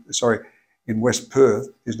was in West Perth,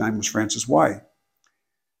 his name was Francis Way.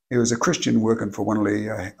 He was a Christian working for one of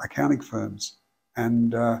the accounting firms,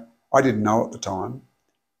 and I didn't know at the time.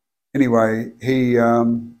 Anyway,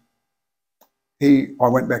 I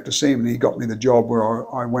went back to see him, and he got me the job where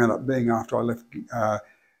I wound up being after I left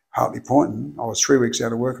Hartley Poynton. I was 3 weeks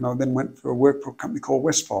out of work, and I then went for work for a company called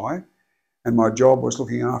Westfi. And my job was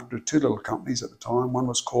looking after 2 little companies at the time. One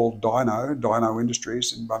was called Dyno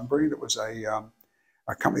Industries in Bunbury. That was a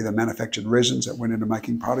company that manufactured resins that went into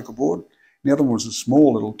making particle board. And the other one was a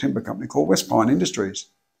small little timber company called West Pine Industries.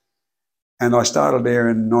 And I started there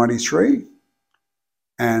in '93.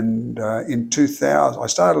 And in 2000, I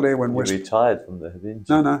started there when You retired from there, didn't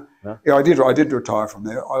you? No. Yeah, I did retire from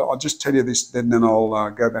there. I'll just tell you this, then I'll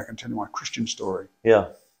go back and tell you my Christian story. Yeah.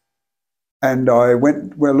 And I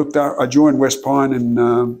I joined West Pine in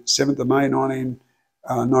 7th of May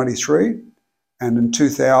 1993, and in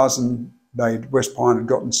 2000, West Pine had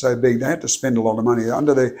gotten so big they had to spend a lot of money.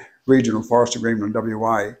 Under the Regional Forest Agreement in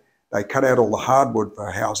WA, they cut out all the hardwood for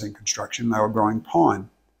housing construction. They were growing pine.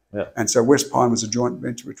 Yeah. And so West Pine was a joint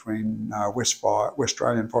venture between West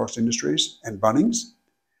Australian Forest Industries and Bunnings.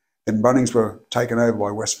 Then Bunnings were taken over by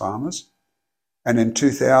Wesfarmers. And in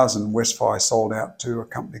 2000, Westfi sold out to a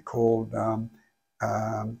company called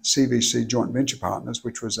CVC Joint Venture Partners,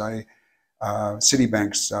 which was a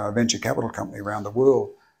Citibank's venture capital company around the world.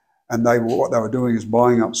 And what they were doing is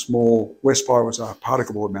buying up small. Westfi was a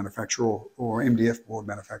particle board manufacturer or MDF board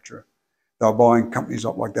manufacturer. They were buying companies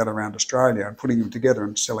up like that around Australia and putting them together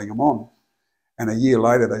and selling them on. And a year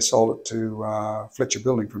later, they sold it to Fletcher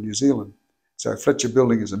Building from New Zealand. So Fletcher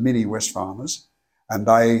Building is a mini Wesfarmers, and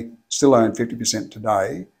they still own 50%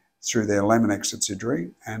 today through their Laminex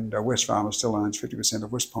subsidiary, and Wesfarmers still owns 50%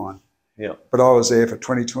 of West Pine. Yeah. But I was there for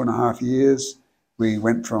 22 and a half years. We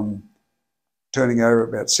went from turning over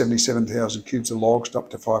about 77,000 cubes of logs up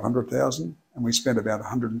to 500,000, and we spent about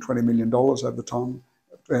 $120 million over the time,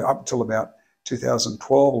 up until about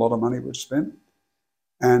 2012. A lot of money was spent.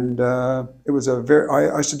 And it was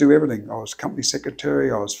I used to do everything. I was company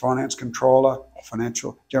secretary, I was finance controller,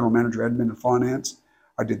 financial general manager, admin and finance.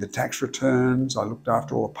 I did the tax returns, I looked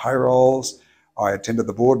after all the payrolls, I attended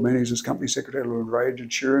the board meetings as company secretary, wage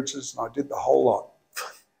insurances, and I did the whole lot.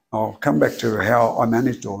 I'll come back to how I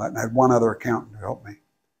managed all that, and I had one other accountant who helped me.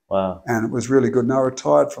 Wow. And it was really good. And I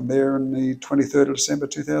retired from there on the 23rd of December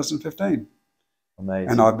 2015.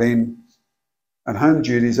 Amazing. And I've been at home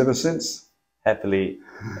duties ever since. Happily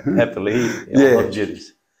Yeah. on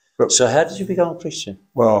duties. But, so how did you become a Christian?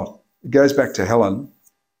 well, it goes back to Helen.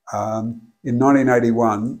 In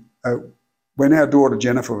 1981, when our daughter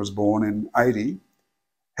Jennifer was born in 80,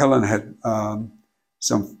 Helen had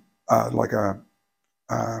some, what do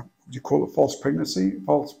you call it, false pregnancy,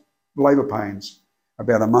 false labour pains,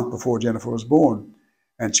 about a month before Jennifer was born.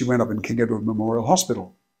 And she went up in King Edward Memorial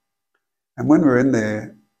Hospital. And when we were in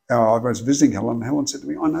there, I was visiting Helen, and Helen said to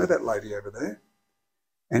me, I know that lady over there.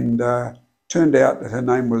 And turned out that her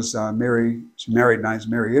name was Mary, her married name's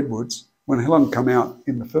Mary Edwards. When Helen came out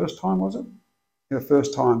in the first time, was it? The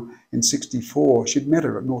first time in 64, she'd met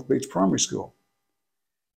her at North Beach Primary School.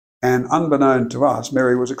 And unbeknown to us,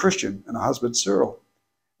 Mary was a Christian and her husband Cyril.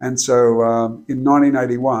 And so in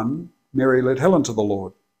 1981, Mary led Helen to the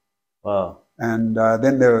Lord. Wow. And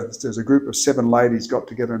then there's a group of 7 ladies got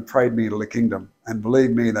together and prayed me into the kingdom. And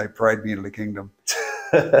believe me, they prayed me into the kingdom.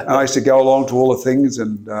 And I used to go along to all the things.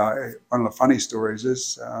 And one of the funny stories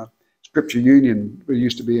is Scripture Union, we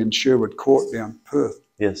used to be in Sherwood Court down Perth.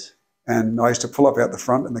 Yes. And I used to pull up out the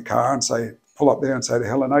front in the car and say, pull up there and say to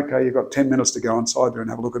Helen, okay, you've got 10 minutes to go inside there and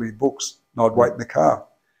have a look at these books. And I'd wait in the car.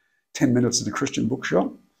 10 minutes in a Christian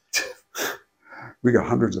bookshop. We got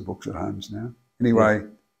hundreds of books at home now. Anyway,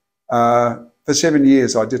 for 7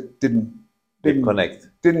 years I just didn't connect.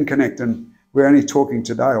 And we're only talking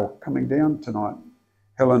today or coming down tonight.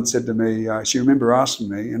 Helen said to me, she remember asking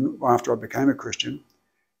me, and after I became a Christian,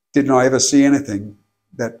 didn't I ever see anything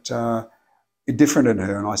that different in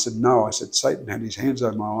her? And I said, no. I said, Satan had his hands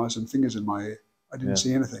over my eyes and fingers in my ear. I didn't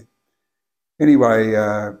see anything. Anyway,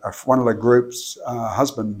 one of the group's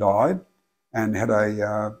husband died and had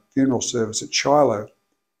a funeral service at Shiloh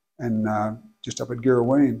and just up at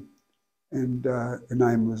Girraween. And her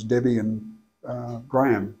name was Debbie and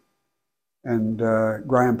Graham. And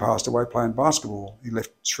Graham passed away playing basketball. He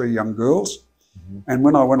left 3 young girls. Mm-hmm. And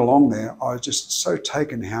when I went along there, I was just so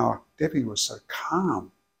taken how Debbie was so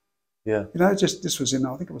calm. Yeah. You know, this was in,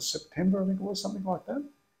 I think it was September, something like that.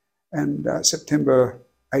 And September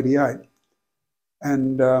 88.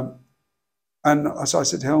 And so I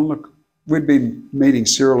said to Helen, look, we'd been meeting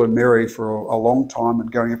Cyril and Mary for a long time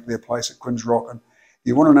and going up to their place at Quinns Rock. And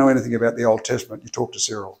you want to know anything about the Old Testament, you talk to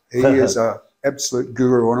Cyril. He is an absolute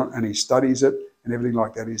guru on it, and he studies it and everything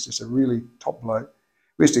like that. He's just a really top bloke.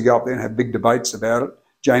 We used to go up there and have big debates about it.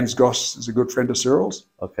 James Goss is a good friend of Cyril's.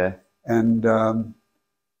 Okay. And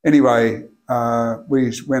anyway,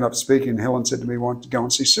 we went up speaking. Helen said to me, why don't you go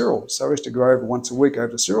and see Cyril? So I used to go over once a week over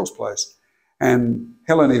to Cyril's place. And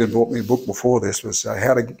Helen even bought me a book before this, was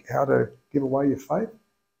how to give away your faith.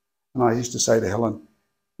 And I used to say to Helen,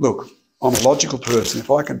 look, I'm a logical person.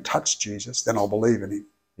 If I can touch Jesus, then I'll believe in him.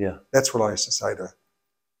 Yeah. That's what I used to say to her.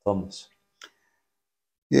 Thomas.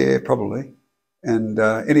 Yeah, probably. And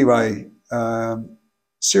anyway,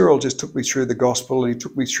 Cyril just took me through the gospel, and he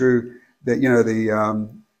took me through the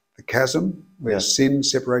chasm where sin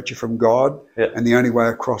separates you from God, and the only way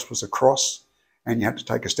across was a cross, and you had to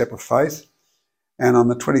take a step of faith. And on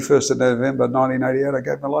the 21st of November 1988, I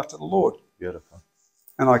gave my life to the Lord. Beautiful.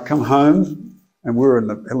 And I come home, and we were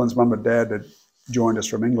in Helen's mum and dad had joined us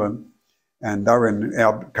from England, and they were in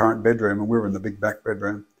our current bedroom, and we were in the big back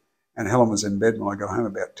bedroom. And Helen was in bed when I got home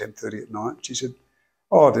about 10:30 at night. She said,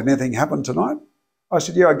 oh, did anything happen tonight? I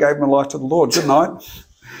said, yeah, I gave my life to the Lord. Good night.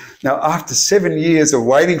 Now, after 7 years of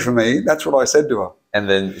waiting for me, that's what I said to her. And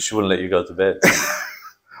then she wouldn't let you go to bed.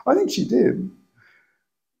 I think she did.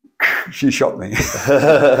 She shot me.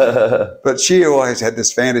 But she always had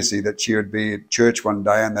this fantasy that she would be at church one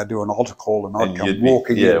day and they'd do an altar call and I'd come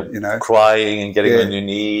walking in, you know. Crying and getting on your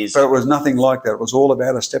knees. But it was nothing like that. It was all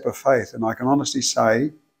about a step of faith. And I can honestly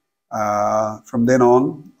say, from then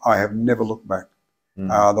on, I have never looked back.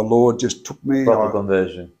 The Lord just took me. Proper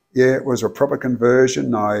conversion. Yeah, it was a proper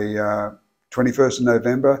conversion. 21st of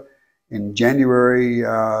November, in January,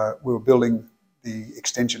 we were building the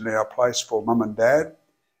extension of our place for Mum and Dad.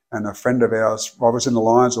 And a friend of ours, I was in the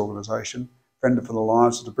Lions organisation, friend for the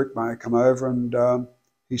Lions, the bricklayer, come over, and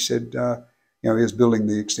he said, he was building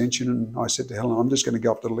the extension, and I said to Helen, I'm just going to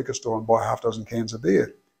go up to the liquor store and buy half a dozen cans of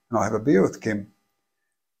beer, and I'll have a beer with Kim.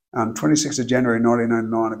 On 26th of January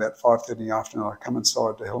 1989, about 5:30 in the afternoon, I come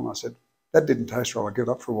inside to Helen. I said, that didn't taste right. I gave it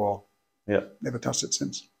up for a while. Yeah. Never touched it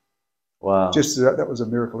since. Wow. Just that was a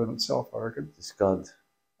miracle in itself, I reckon. It's God.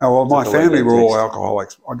 Oh, well, my Took away family that were all taste.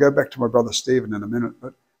 alcoholics. I'll go back to my brother Stephen in a minute,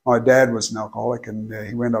 but my dad was an alcoholic, and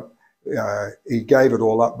he went up, he gave it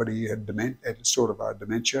all up, but he had sort of a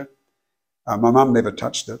dementia. My mum never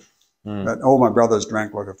touched it, but all my brothers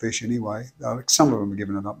drank like a fish anyway. Some of them have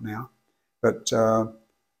given it up now. But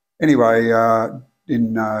anyway,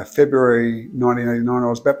 in February 1989, I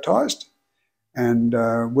was baptised, and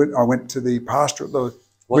I went to the pastor at the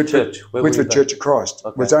What church? Where were you Whitford Church of Christ.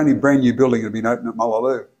 Okay. It was only a brand new building that had been opened at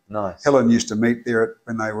Mullaloo. Nice. Helen used to meet there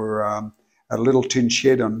when they were at a little tin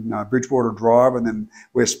shed on Bridgewater Drive, and then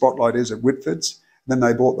where Spotlight is at Whitford's. Then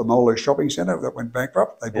they bought the Mullaloo Shopping Centre that went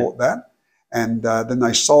bankrupt. They bought that, and then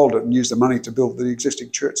they sold it and used the money to build the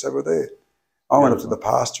existing church over there. I went up to the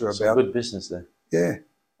pastor It's about a good business there. yeah.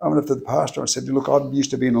 I went up to the pastor and I said, look, I'm used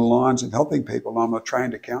to being in the Lions and helping people, and I'm a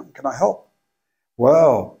trained accountant. Can I help?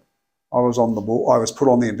 Well, I was on the board. I was put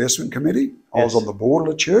on the investment committee. I was Yes. on the board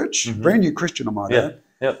of the church. Brand new Christian, I might add.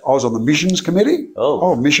 Yep. I was on the missions committee.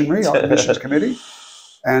 Oh. Missionary, on the missions committee.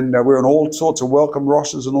 And we were on all sorts of welcome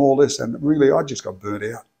rosters and all this. And really, I just got burnt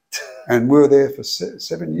out. And we were there for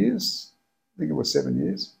 7 years. I think it was 7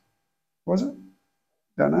 years. Was it?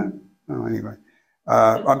 Don't know. Oh, anyway.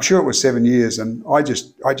 I'm sure it was 7 years, and I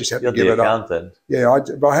just had to give it up. Accountant. Yeah,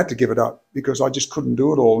 but I had to give it up because I just couldn't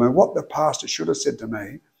do it all. And what the pastor should have said to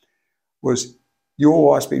me was, your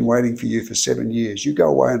wife's been waiting for you for 7 years. You go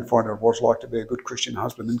away and find out what it's like to be a good Christian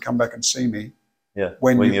husband, and come back and see me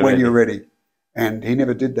when you're ready. And he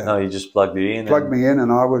never did that. No, you just plugged it in. Plugged me in,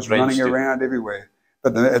 and I was running Drenched it. around everywhere.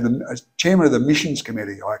 But as chairman of the missions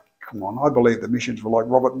committee, come on, I believe the missions were like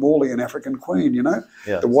Robert Morley and African Queen, you know?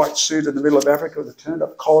 Yeah. The white suit in the middle of Africa with the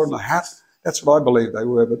turned-up collar and the hat. That's what I believe they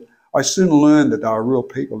were. But I soon learned that they were real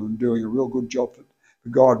people and doing a real good job for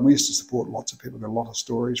God. And we used to support lots of people. Got a lot of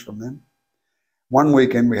stories from them. One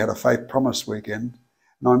weekend, we had a Faith Promise weekend.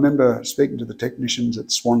 And I remember speaking to the technicians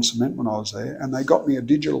at Swan Cement when I was there, and they got me a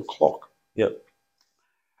digital clock. Yep.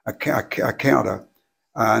 A counter.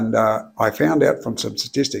 And I found out from some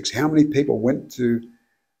statistics how many people went to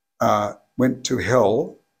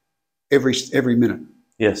hell every minute.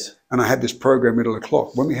 Yes. And I had this program at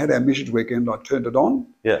 8:00. When we had our missions weekend, I turned it on.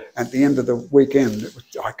 Yeah. At the end of the weekend,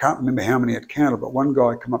 I can't remember how many it counted, but one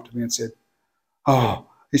guy came up to me and said,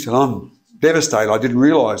 he said, I'm devastated. I didn't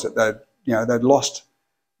realise that they'd lost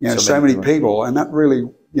so many people. And that really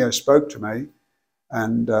spoke to me.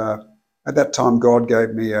 And at that time, God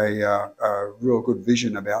gave me a real good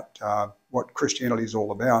vision about what Christianity is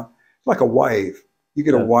all about. It's like a wave. You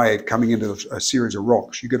get a wave coming into a series of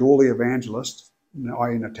rocks. You get all the evangelists,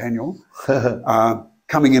 i.e. Nathaniel,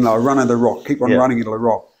 coming in, run into the rock, keep on running into the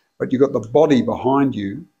rock. But you've got the body behind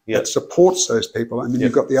you that supports those people, and then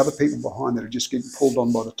you've got the other people behind that are just getting pulled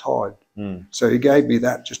on by the tide. So he gave me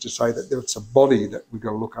that just to say that it's a body that we've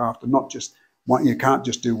got to look after, not just one. You can't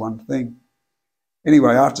just do one thing.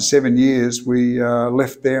 Anyway, after 7 years, we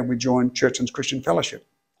left there and we joined Churchlands Christian Fellowship.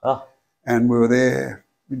 And we were there,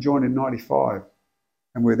 we joined in 95,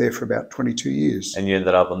 and we were there for about 22 years. And you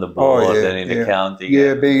ended up on the board and in accounting.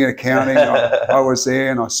 Yeah, being in accounting. I was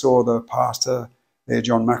there and I saw the pastor there,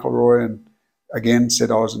 John McElroy, and again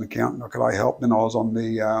said I was an accountant. Could I help? Then I was on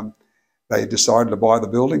the, they decided to buy the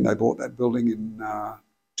building. They bought that building in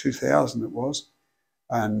 2000 it was.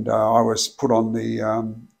 And I was put on the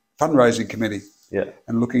fundraising committee. Yeah.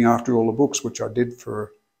 And looking after all the books, which I did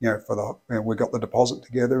for we got the deposit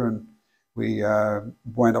together, and we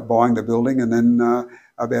wound up buying the building. And then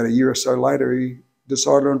about a year or so later, he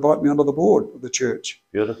decided to invite me onto the board of the church.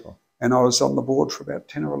 Beautiful. And I was on the board for about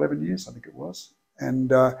 10 or 11 years, I think it was. And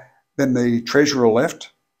then the treasurer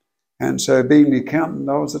left. And so being the accountant,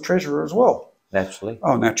 I was the treasurer as well. Naturally.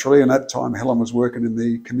 Oh, naturally. And at that time, Helen was working in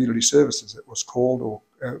the community services, it was called, or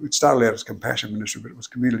it started out as compassion ministry, but it was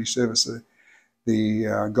community services.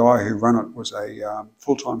 The guy who ran it was a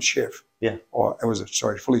full-time chef. Yeah. Or it was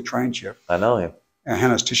fully trained chef. I know him.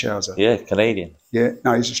 Hannes Tischhauser. Yeah, Canadian. Yeah,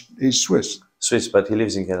 no, he's Swiss. Swiss, but he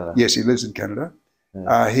lives in Canada. Yes, he lives in Canada.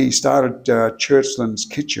 Yeah. He started Churchlands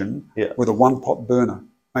Kitchen with a one-pot burner,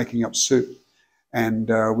 making up soup. And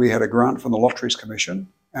we had a grant from the Lotteries Commission,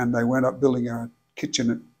 and they went up building a kitchen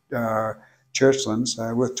at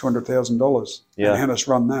Churchlands worth $200,000. Yeah. And Hannes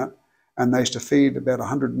run that. And they used to feed about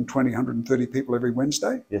 120, 130 people every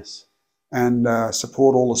Wednesday. Yes. And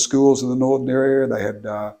support all the schools in the northern area. They had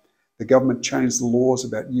the government changed the laws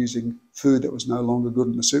about using food that was no longer good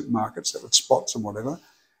in the supermarkets, that with spots and whatever.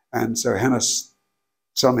 And so Hannah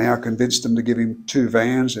somehow convinced him to give him 2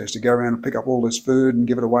 vans. They used to go around and pick up all this food and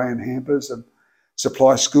give it away in hampers and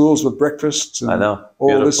supply schools with breakfasts and I know.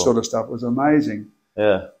 all this sort of stuff. It was amazing.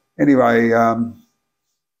 Yeah. Anyway,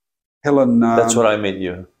 Helen... That's where I met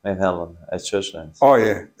you and Helen at Churchlands. Oh,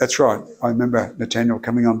 yeah, that's right. I remember Nathaniel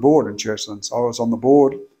coming on board in Churchlands. I was on the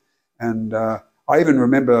board, and I even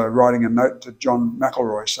remember writing a note to John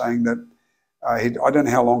McElroy saying that I don't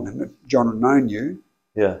know how long John had known you.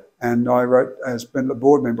 Yeah. And I wrote, as being a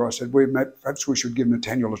board member, I said, perhaps we should give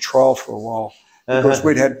Nathaniel a trial for a while, because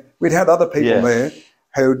we'd had other people there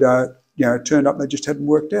who'd turned up and they just hadn't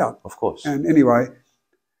worked out. Of course. And anyway,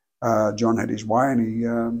 John had his way,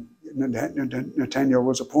 and Nathaniel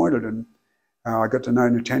was appointed, and I got to know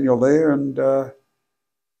Nathaniel there, and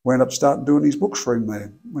went up starting doing his books for him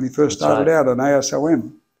there when he first started out on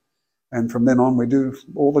ASOM. And from then on, we do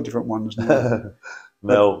all the different ones now.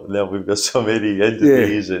 Now we've got so many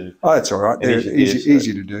entities. Yeah. And oh, it's all right. They're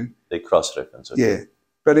easy to do. They cross-reference. Okay. Yeah.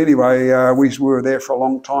 But anyway, we were there for a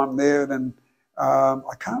long time there. Then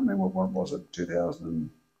I can't remember what was it,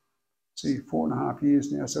 4.5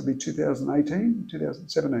 years now. So it'll be 2018,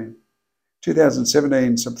 2017.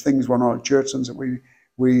 2017, some things went on at Churchlands that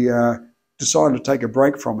we decided to take a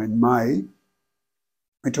break from in May.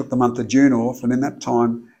 We took the month of June off, and in that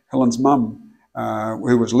time, Helen's mum,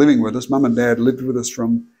 who was living with us, Mum and Dad lived with us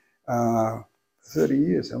from 30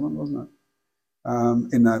 years, Helen, wasn't it?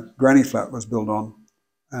 In a granny flat was built on.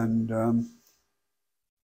 And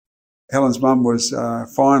Helen's mum was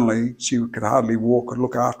finally, she could hardly walk, could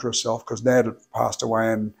look after herself, because Dad had passed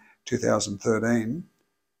away in 2013.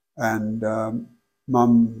 And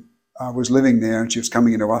Mum was living there, and she was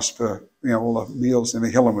coming into us for all the meals. And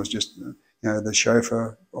Helen was just the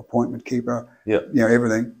chauffeur, appointment keeper,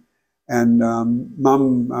 everything. And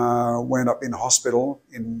Mum went up in hospital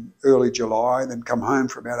in early July, then come home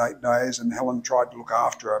for about 8 days, and Helen tried to look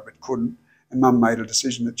after her but couldn't. And Mum made a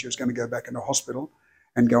decision that she was going to go back into hospital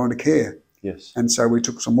and go into care. Yes. And so we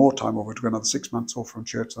took some more time off. We took another 6 months off from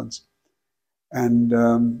Churchlands.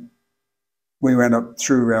 And we went up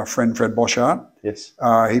through our friend Fred Boschart. Yes.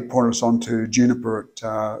 He pointed us on to Juniper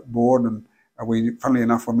at board, and funnily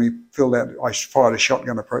enough, when we filled out, I fired a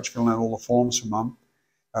shotgun approach filling out all the forms for Mum.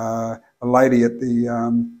 A lady at the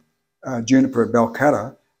Juniper at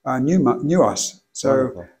Balcatta knew us.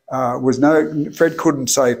 So Fred couldn't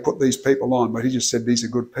say, put these people on, but he just said, these are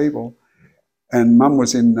good people. And Mum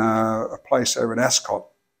was in a place over at Ascot,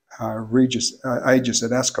 Aegis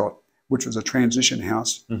at Ascot, which was a transition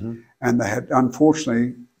house. Mm-hmm. And they had,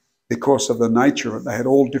 unfortunately, because of the nature of it, they had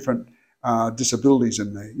all different disabilities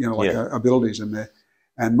in there, abilities in there.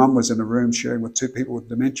 And Mum was in a room sharing with 2 people with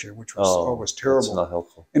dementia, which was terrible. That's not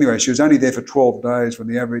helpful. Anyway, she was only there for 12 days when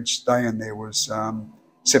the average stay in there was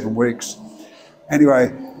 7 weeks.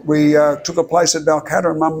 Anyway, we took a place at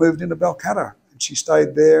Balcatta, and Mum moved into Balcatta. And she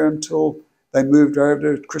stayed there until they moved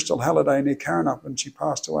over to Crystal Halliday near Karrinyup, and she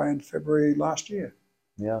passed away in February last year.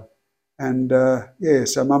 Yeah. And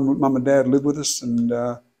so Mum and Dad lived with us, and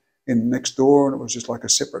in next door, and it was just like a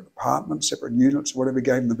separate apartment, separate units, whatever.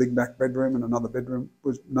 Gave them the big back bedroom, and another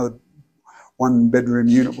 1-bedroom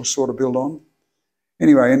unit was sort of built on.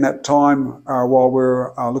 Anyway, in that time, while we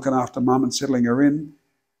were looking after Mum and settling her in,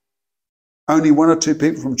 only 1 or 2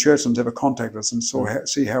 people from Churchlands ever contacted us and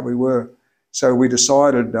see how we were. So we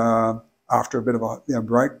decided after a bit of a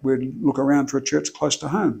break, we'd look around for a church close to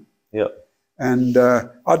home. Yep. And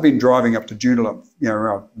I'd been driving up to Joondalup,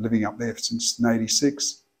 living up there since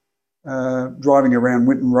 1986. Driving around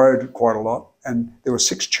Winton Road quite a lot, and there were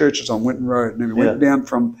 6 churches on Winton Road, and then we went down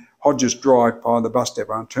from Hodges Drive by the bus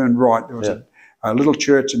depot and turned right. There was a little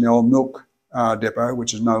church in the old milk depot,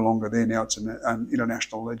 which is no longer there now. It's an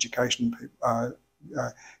international education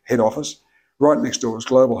head office. Right next door was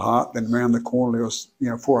Global Heart. Then round the corner there was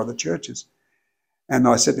 4 other churches. And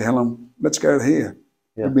I said to Helen, let's go here.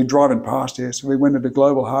 Yeah. We'd been driving past here, so we went into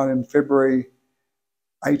Global Heart in February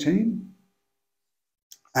 18.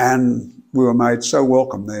 And we were made so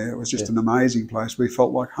welcome there. It was just an amazing place. We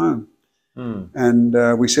felt like home. Mm. And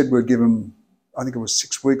we said we'd give them, I think it was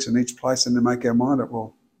 6 weeks in each place, and then make our mind up.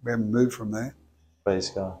 Well, we haven't moved from there.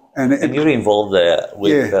 Praise God. And you're involved there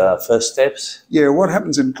with First Steps? Yeah, what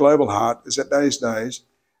happens in Global Heart is that those days,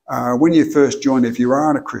 when you first join, if you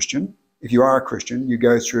are a Christian, you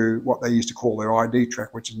go through what they used to call their ID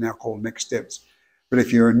track, which is now called Next Steps. But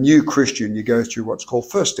if you're a new Christian, you go through what's called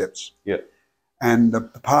First Steps. Yeah. And the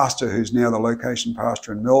pastor, who's now the location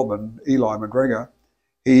pastor in Melbourne, Eli McGregor,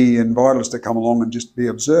 he invited us to come along and just be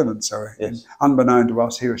observant. So unbeknown to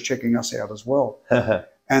us, he was checking us out as well.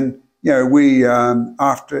 And we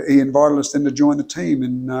after he invited us then to join the team,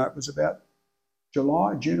 and it was about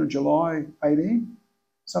June or July 18,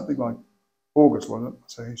 something like August, wasn't it?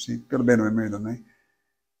 So he's got a better memory than me.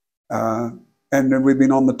 And then we've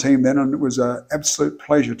been on the team then, and it was an absolute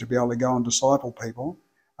pleasure to be able to go and disciple people,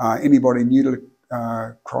 anybody new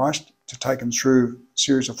to Christ, to take them through a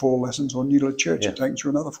series of 4 lessons, or new to the church, to take them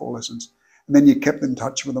through another 4 lessons. And then you kept in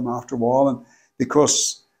touch with them after a while. And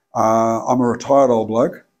because I'm a retired old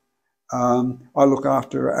bloke, I look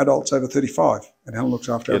after adults over 35, and Helen looks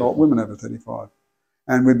after adult women over 35.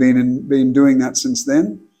 And we've been doing that since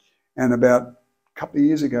then. And about a couple of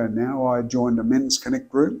years ago now, I joined a Men's Connect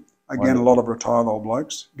group. Again, a lot of retired old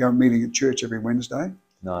blokes go meeting at church every Wednesday.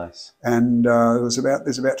 Nice. And there's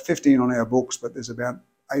about 15 on our books, but there's about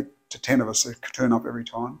 8 to 10 of us that turn up every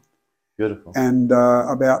time. Beautiful. And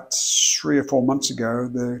about 3 or 4 months ago,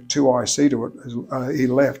 the 2IC to it, he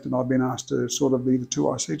left, and I've been asked to sort of be the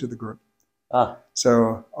 2IC to the group. Ah.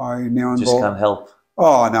 So I now just can't help.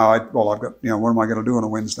 Oh no! I've got, what am I going to do on a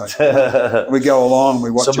Wednesday? We go along, we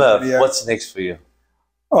watch a video. What's next for you?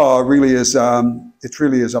 Oh, it really is. It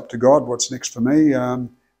really is up to God. What's next for me?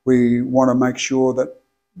 We want to make sure that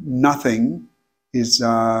nothing is.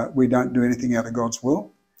 We don't do anything out of God's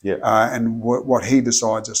will. Yeah. And what He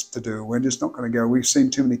decides us to do. We're just not going to go. We've seen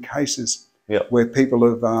too many cases where people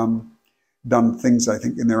have done things they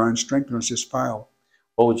think in their own strength, and it's just failed.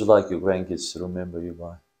 What would you like your grandkids to remember you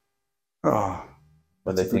by? Oh.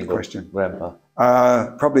 When they think of Grandpa?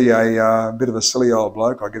 Probably a bit of a silly old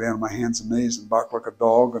bloke. I get down on my hands and knees and bark like a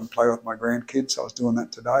dog and play with my grandkids. I was doing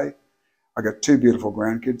that today. I got 2 beautiful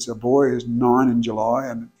grandkids. A boy who's 9 in July,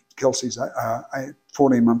 and Kelsey's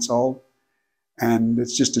 14 months old. And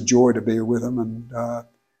it's just a joy to be with them. And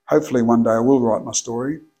hopefully one day I will write my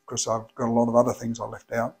story, because I've got a lot of other things I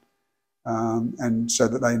left out. And so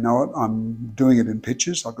that they know it. I'm doing it in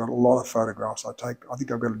pictures. I've got a lot of photographs I take. I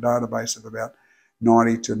think I've got a database of about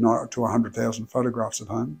 90 to 100,000 photographs at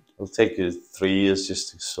home. It'll take you 3 years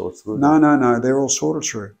just to sort through them. No, they're all sorted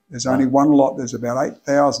through. There's only one lot. There's about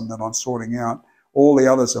 8,000 that I'm sorting out. All the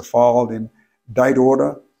others are filed in date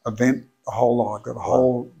order, event, the whole lot. I've got a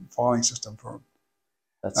whole filing system for them.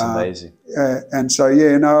 That's amazing. And so,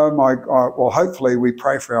 well, hopefully we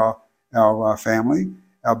pray for our family.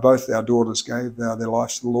 Both our daughters gave their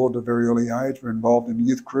lives to the Lord at a very early age. We're involved in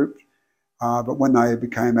youth groups. But when they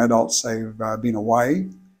became adults, they've been away.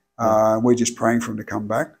 We're just praying for them to come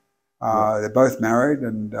back. They're both married,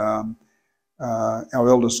 and our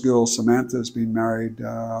eldest girl, Samantha, has been married,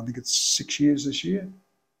 I think it's 6 years this year.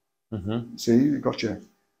 Mm-hmm. See, got you.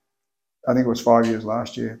 I think it was 5 years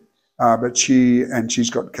last year. But she's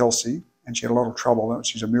got Kelsey, and she had a lot of trouble.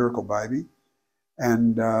 She's a miracle baby.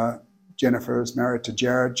 And Jennifer is married to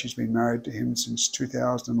Jared. She's been married to him since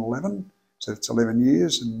 2011. So it's 11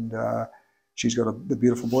 years, and she's got the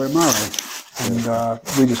beautiful boy, Murray. And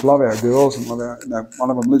we just love our girls, and love one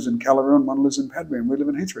of them lives in Callaway and one lives in Padbury, and we live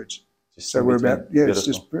in Heathridge. So we're about, it's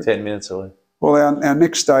just 10 minutes away. Well, our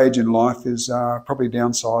next stage in life is probably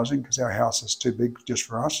downsizing, because our house is too big just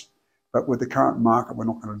for us. But with the current market, we're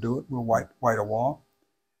not going to do it. We'll wait a while.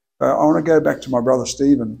 I want to go back to my brother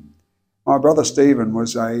Stephen. My brother Stephen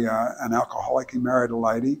was an alcoholic. He married a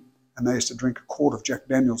lady, and they used to drink a quart of Jack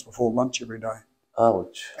Daniels before lunch every day.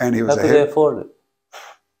 Ouch. And he was How could they afford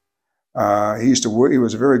it? He used to work. He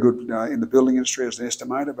was very good in the building industry as an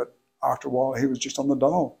estimator, but after a while he was just on the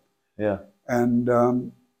dole. Yeah.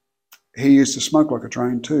 And he used to smoke like a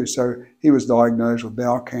train too. So he was diagnosed with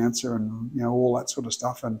bowel cancer and all that sort of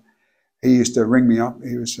stuff. And he used to ring me up.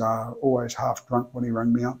 He was always half drunk when he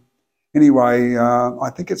rang me up. Anyway,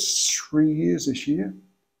 I think it's 3 years this year.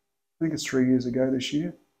 I think it's 3 years ago this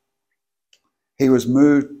year. He was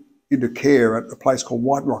moved into care at a place called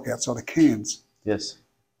White Rock outside of Cairns. Yes.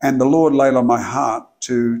 And the Lord laid on my heart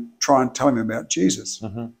to try and tell him about Jesus.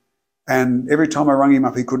 Mm-hmm. And every time I rang him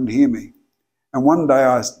up, he couldn't hear me. And one day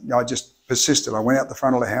I just persisted. I went out the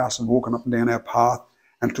front of the house and walking up and down our path,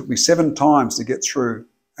 and it took me 7 times to get through.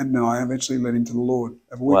 And then I eventually led him to the Lord.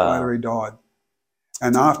 A week later, he died.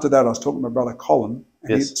 And after that, I was talking to my brother Colin,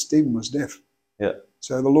 and Stephen was deaf. Yeah.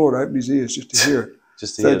 So the Lord opened his ears just to hear it.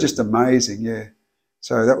 Just amazing, yeah.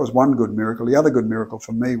 So that was one good miracle. The other good miracle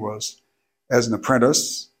for me was, as an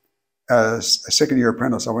apprentice, as a second-year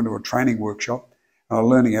apprentice, I went to a training workshop, and I was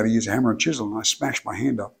learning how to use a hammer and chisel, and I smashed my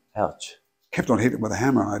hand up. Ouch. Kept on hitting it with a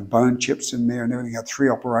hammer. I had bone chips in there and everything. I had 3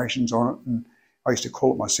 operations on it, and I used to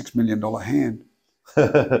call it my $6 million hand.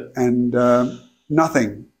 And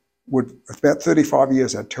nothing would, about 35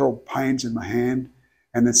 years, I had terrible pains in my hand.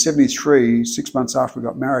 And in 73, 6 months after we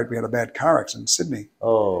got married, we had a bad car accident in Sydney.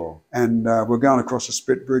 Oh, And we're going across the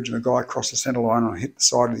Spit Bridge, and a guy crossed the centre line and hit the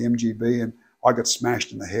side of the MGB, and I got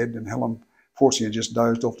smashed in the head, and Helen, fortunately, just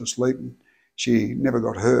dozed off to sleep, and she never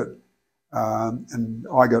got hurt. And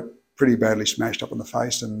I got pretty badly smashed up in the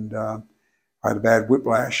face, and I had a bad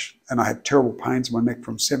whiplash, and I had terrible pains in my neck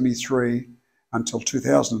from 73 until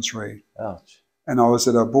 2003. ouch. And I was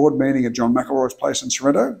at a board meeting at John McElroy's place in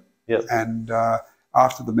Sorrento. Yep. And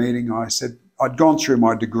after the meeting, I said, I'd gone through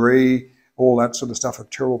my degree, all that sort of stuff, had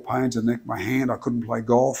terrible pains in the neck, my hand, I couldn't play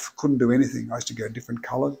golf, couldn't do anything. I used to go different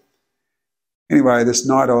coloured. Anyway, this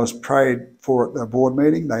night I was prayed for at the board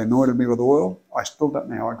meeting. They anointed me with oil. I still don't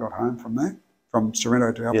know how I got home from there, from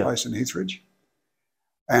Sorrento to our place in Heathridge.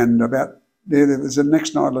 And about there was the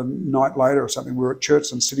next night, a night later or something, we were at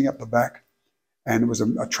church and sitting up the back, and it was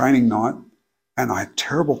a training night, and I had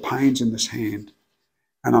terrible pains in this hand.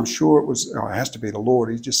 And I'm sure it has to be the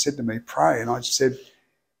Lord. He just said to me, pray. And I just said,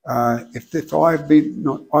 if I've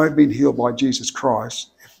been healed by Jesus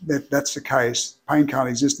Christ, if that's the case, pain can't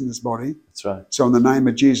exist in this body. That's right. So in the name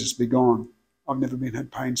of Jesus, be gone. I've never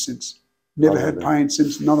had pain since. Never had pain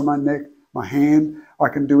since, not in my neck, my hand. I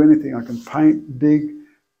can do anything. I can paint, dig,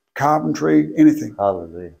 carpentry, anything.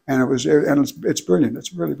 Hallelujah. And it's brilliant.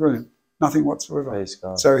 It's really brilliant. Nothing whatsoever. Praise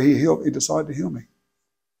God. So he decided to heal me.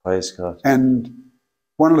 Praise God. And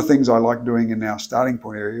one of the things I like doing in our starting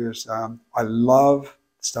point area is I love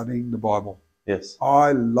studying the Bible. Yes.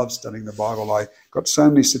 I love studying the Bible. I got so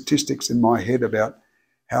many statistics in my head about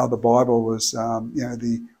how the Bible was,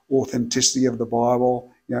 the authenticity of the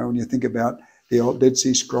Bible. You know, when you think about the old Dead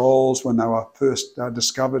Sea Scrolls, when they were first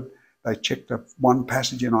discovered, they checked one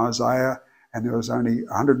passage in Isaiah, and there was only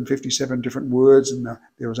 157 different words, and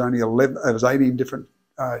there was only 18 different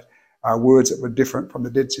words that were different from the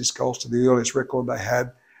Dead Sea Scrolls to the earliest record they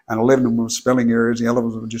had, and 11 of them were spelling errors, the other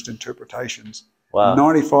ones were just interpretations. Wow.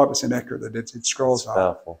 95% accurate, the Dead Sea Scrolls are.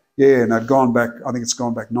 Powerful. Yeah, and they've gone back, I think it's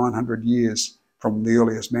gone back 900 years from the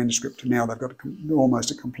earliest manuscript to now. They've got almost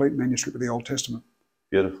a complete manuscript of the Old Testament.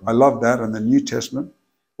 Beautiful. I love that, and the New Testament,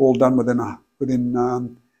 all done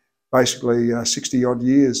within basically 60 odd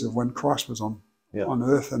years of when Christ was on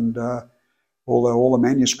earth, and all the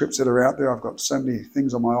manuscripts that are out there. I've got so many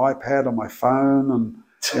things on my iPad, on my phone, and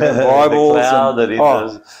Bibles. The cloud,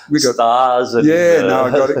 and we got stars. And,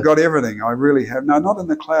 I got everything. I really have. No, not in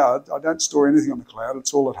the cloud. I don't store anything on the cloud.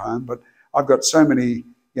 It's all at home. But I've got so many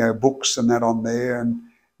books and that on there. And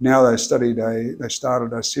now they started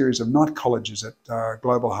a series of night colleges at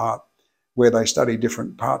Global Heart, where they study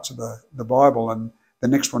different parts of the Bible. And the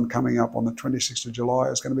next one coming up on the 26th of July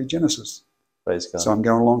is going to be Genesis. Praise God. So I'm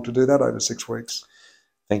going along to do that over 6 weeks.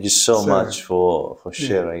 Thank you so much for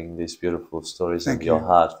sharing these beautiful stories of your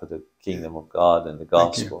heart for the kingdom of God and the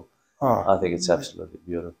gospel. I think it's absolutely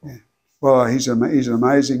beautiful. Yeah. Well, he's an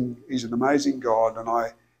amazing God, and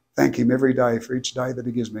I thank him every day for each day that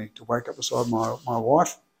he gives me to wake up beside my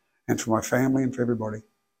wife and for my family and for everybody.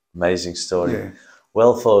 Amazing story. Yeah.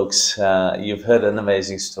 Well, folks, you've heard an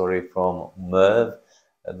amazing story from Merv.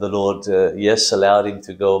 The Lord, allowed him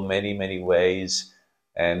to go many, many ways,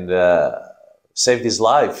 and saved his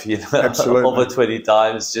life, over 20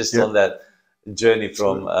 times just on that journey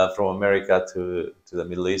from America to the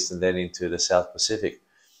Middle East and then into the South Pacific.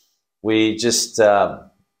 We just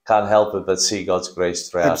can't help it but see God's grace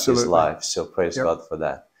throughout his life. So praise God for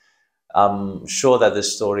that. I'm sure that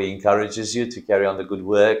this story encourages you to carry on the good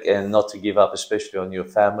work and not to give up, especially on your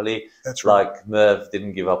family. That's right. Like Merv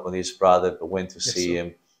didn't give up on his brother, but went to see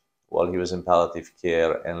him while he was in palliative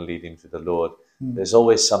care and lead him to the Lord. There's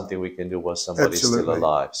always something we can do while somebody's still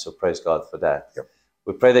alive. So praise God for that. Yep.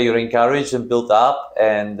 We pray that you're encouraged and built up,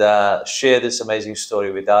 and share this amazing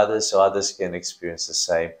story with others so others can experience the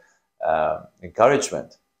same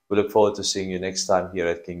encouragement. We look forward to seeing you next time here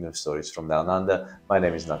at Kingdom Stories from Down Under. My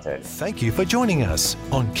name is Nathaniel. Thank you for joining us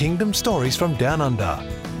on Kingdom Stories from Down Under.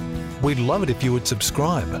 We'd love it if you would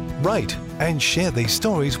subscribe, rate, and share these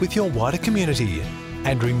stories with your wider community.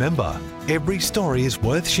 And remember, every story is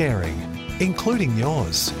worth sharing, including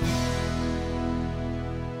yours.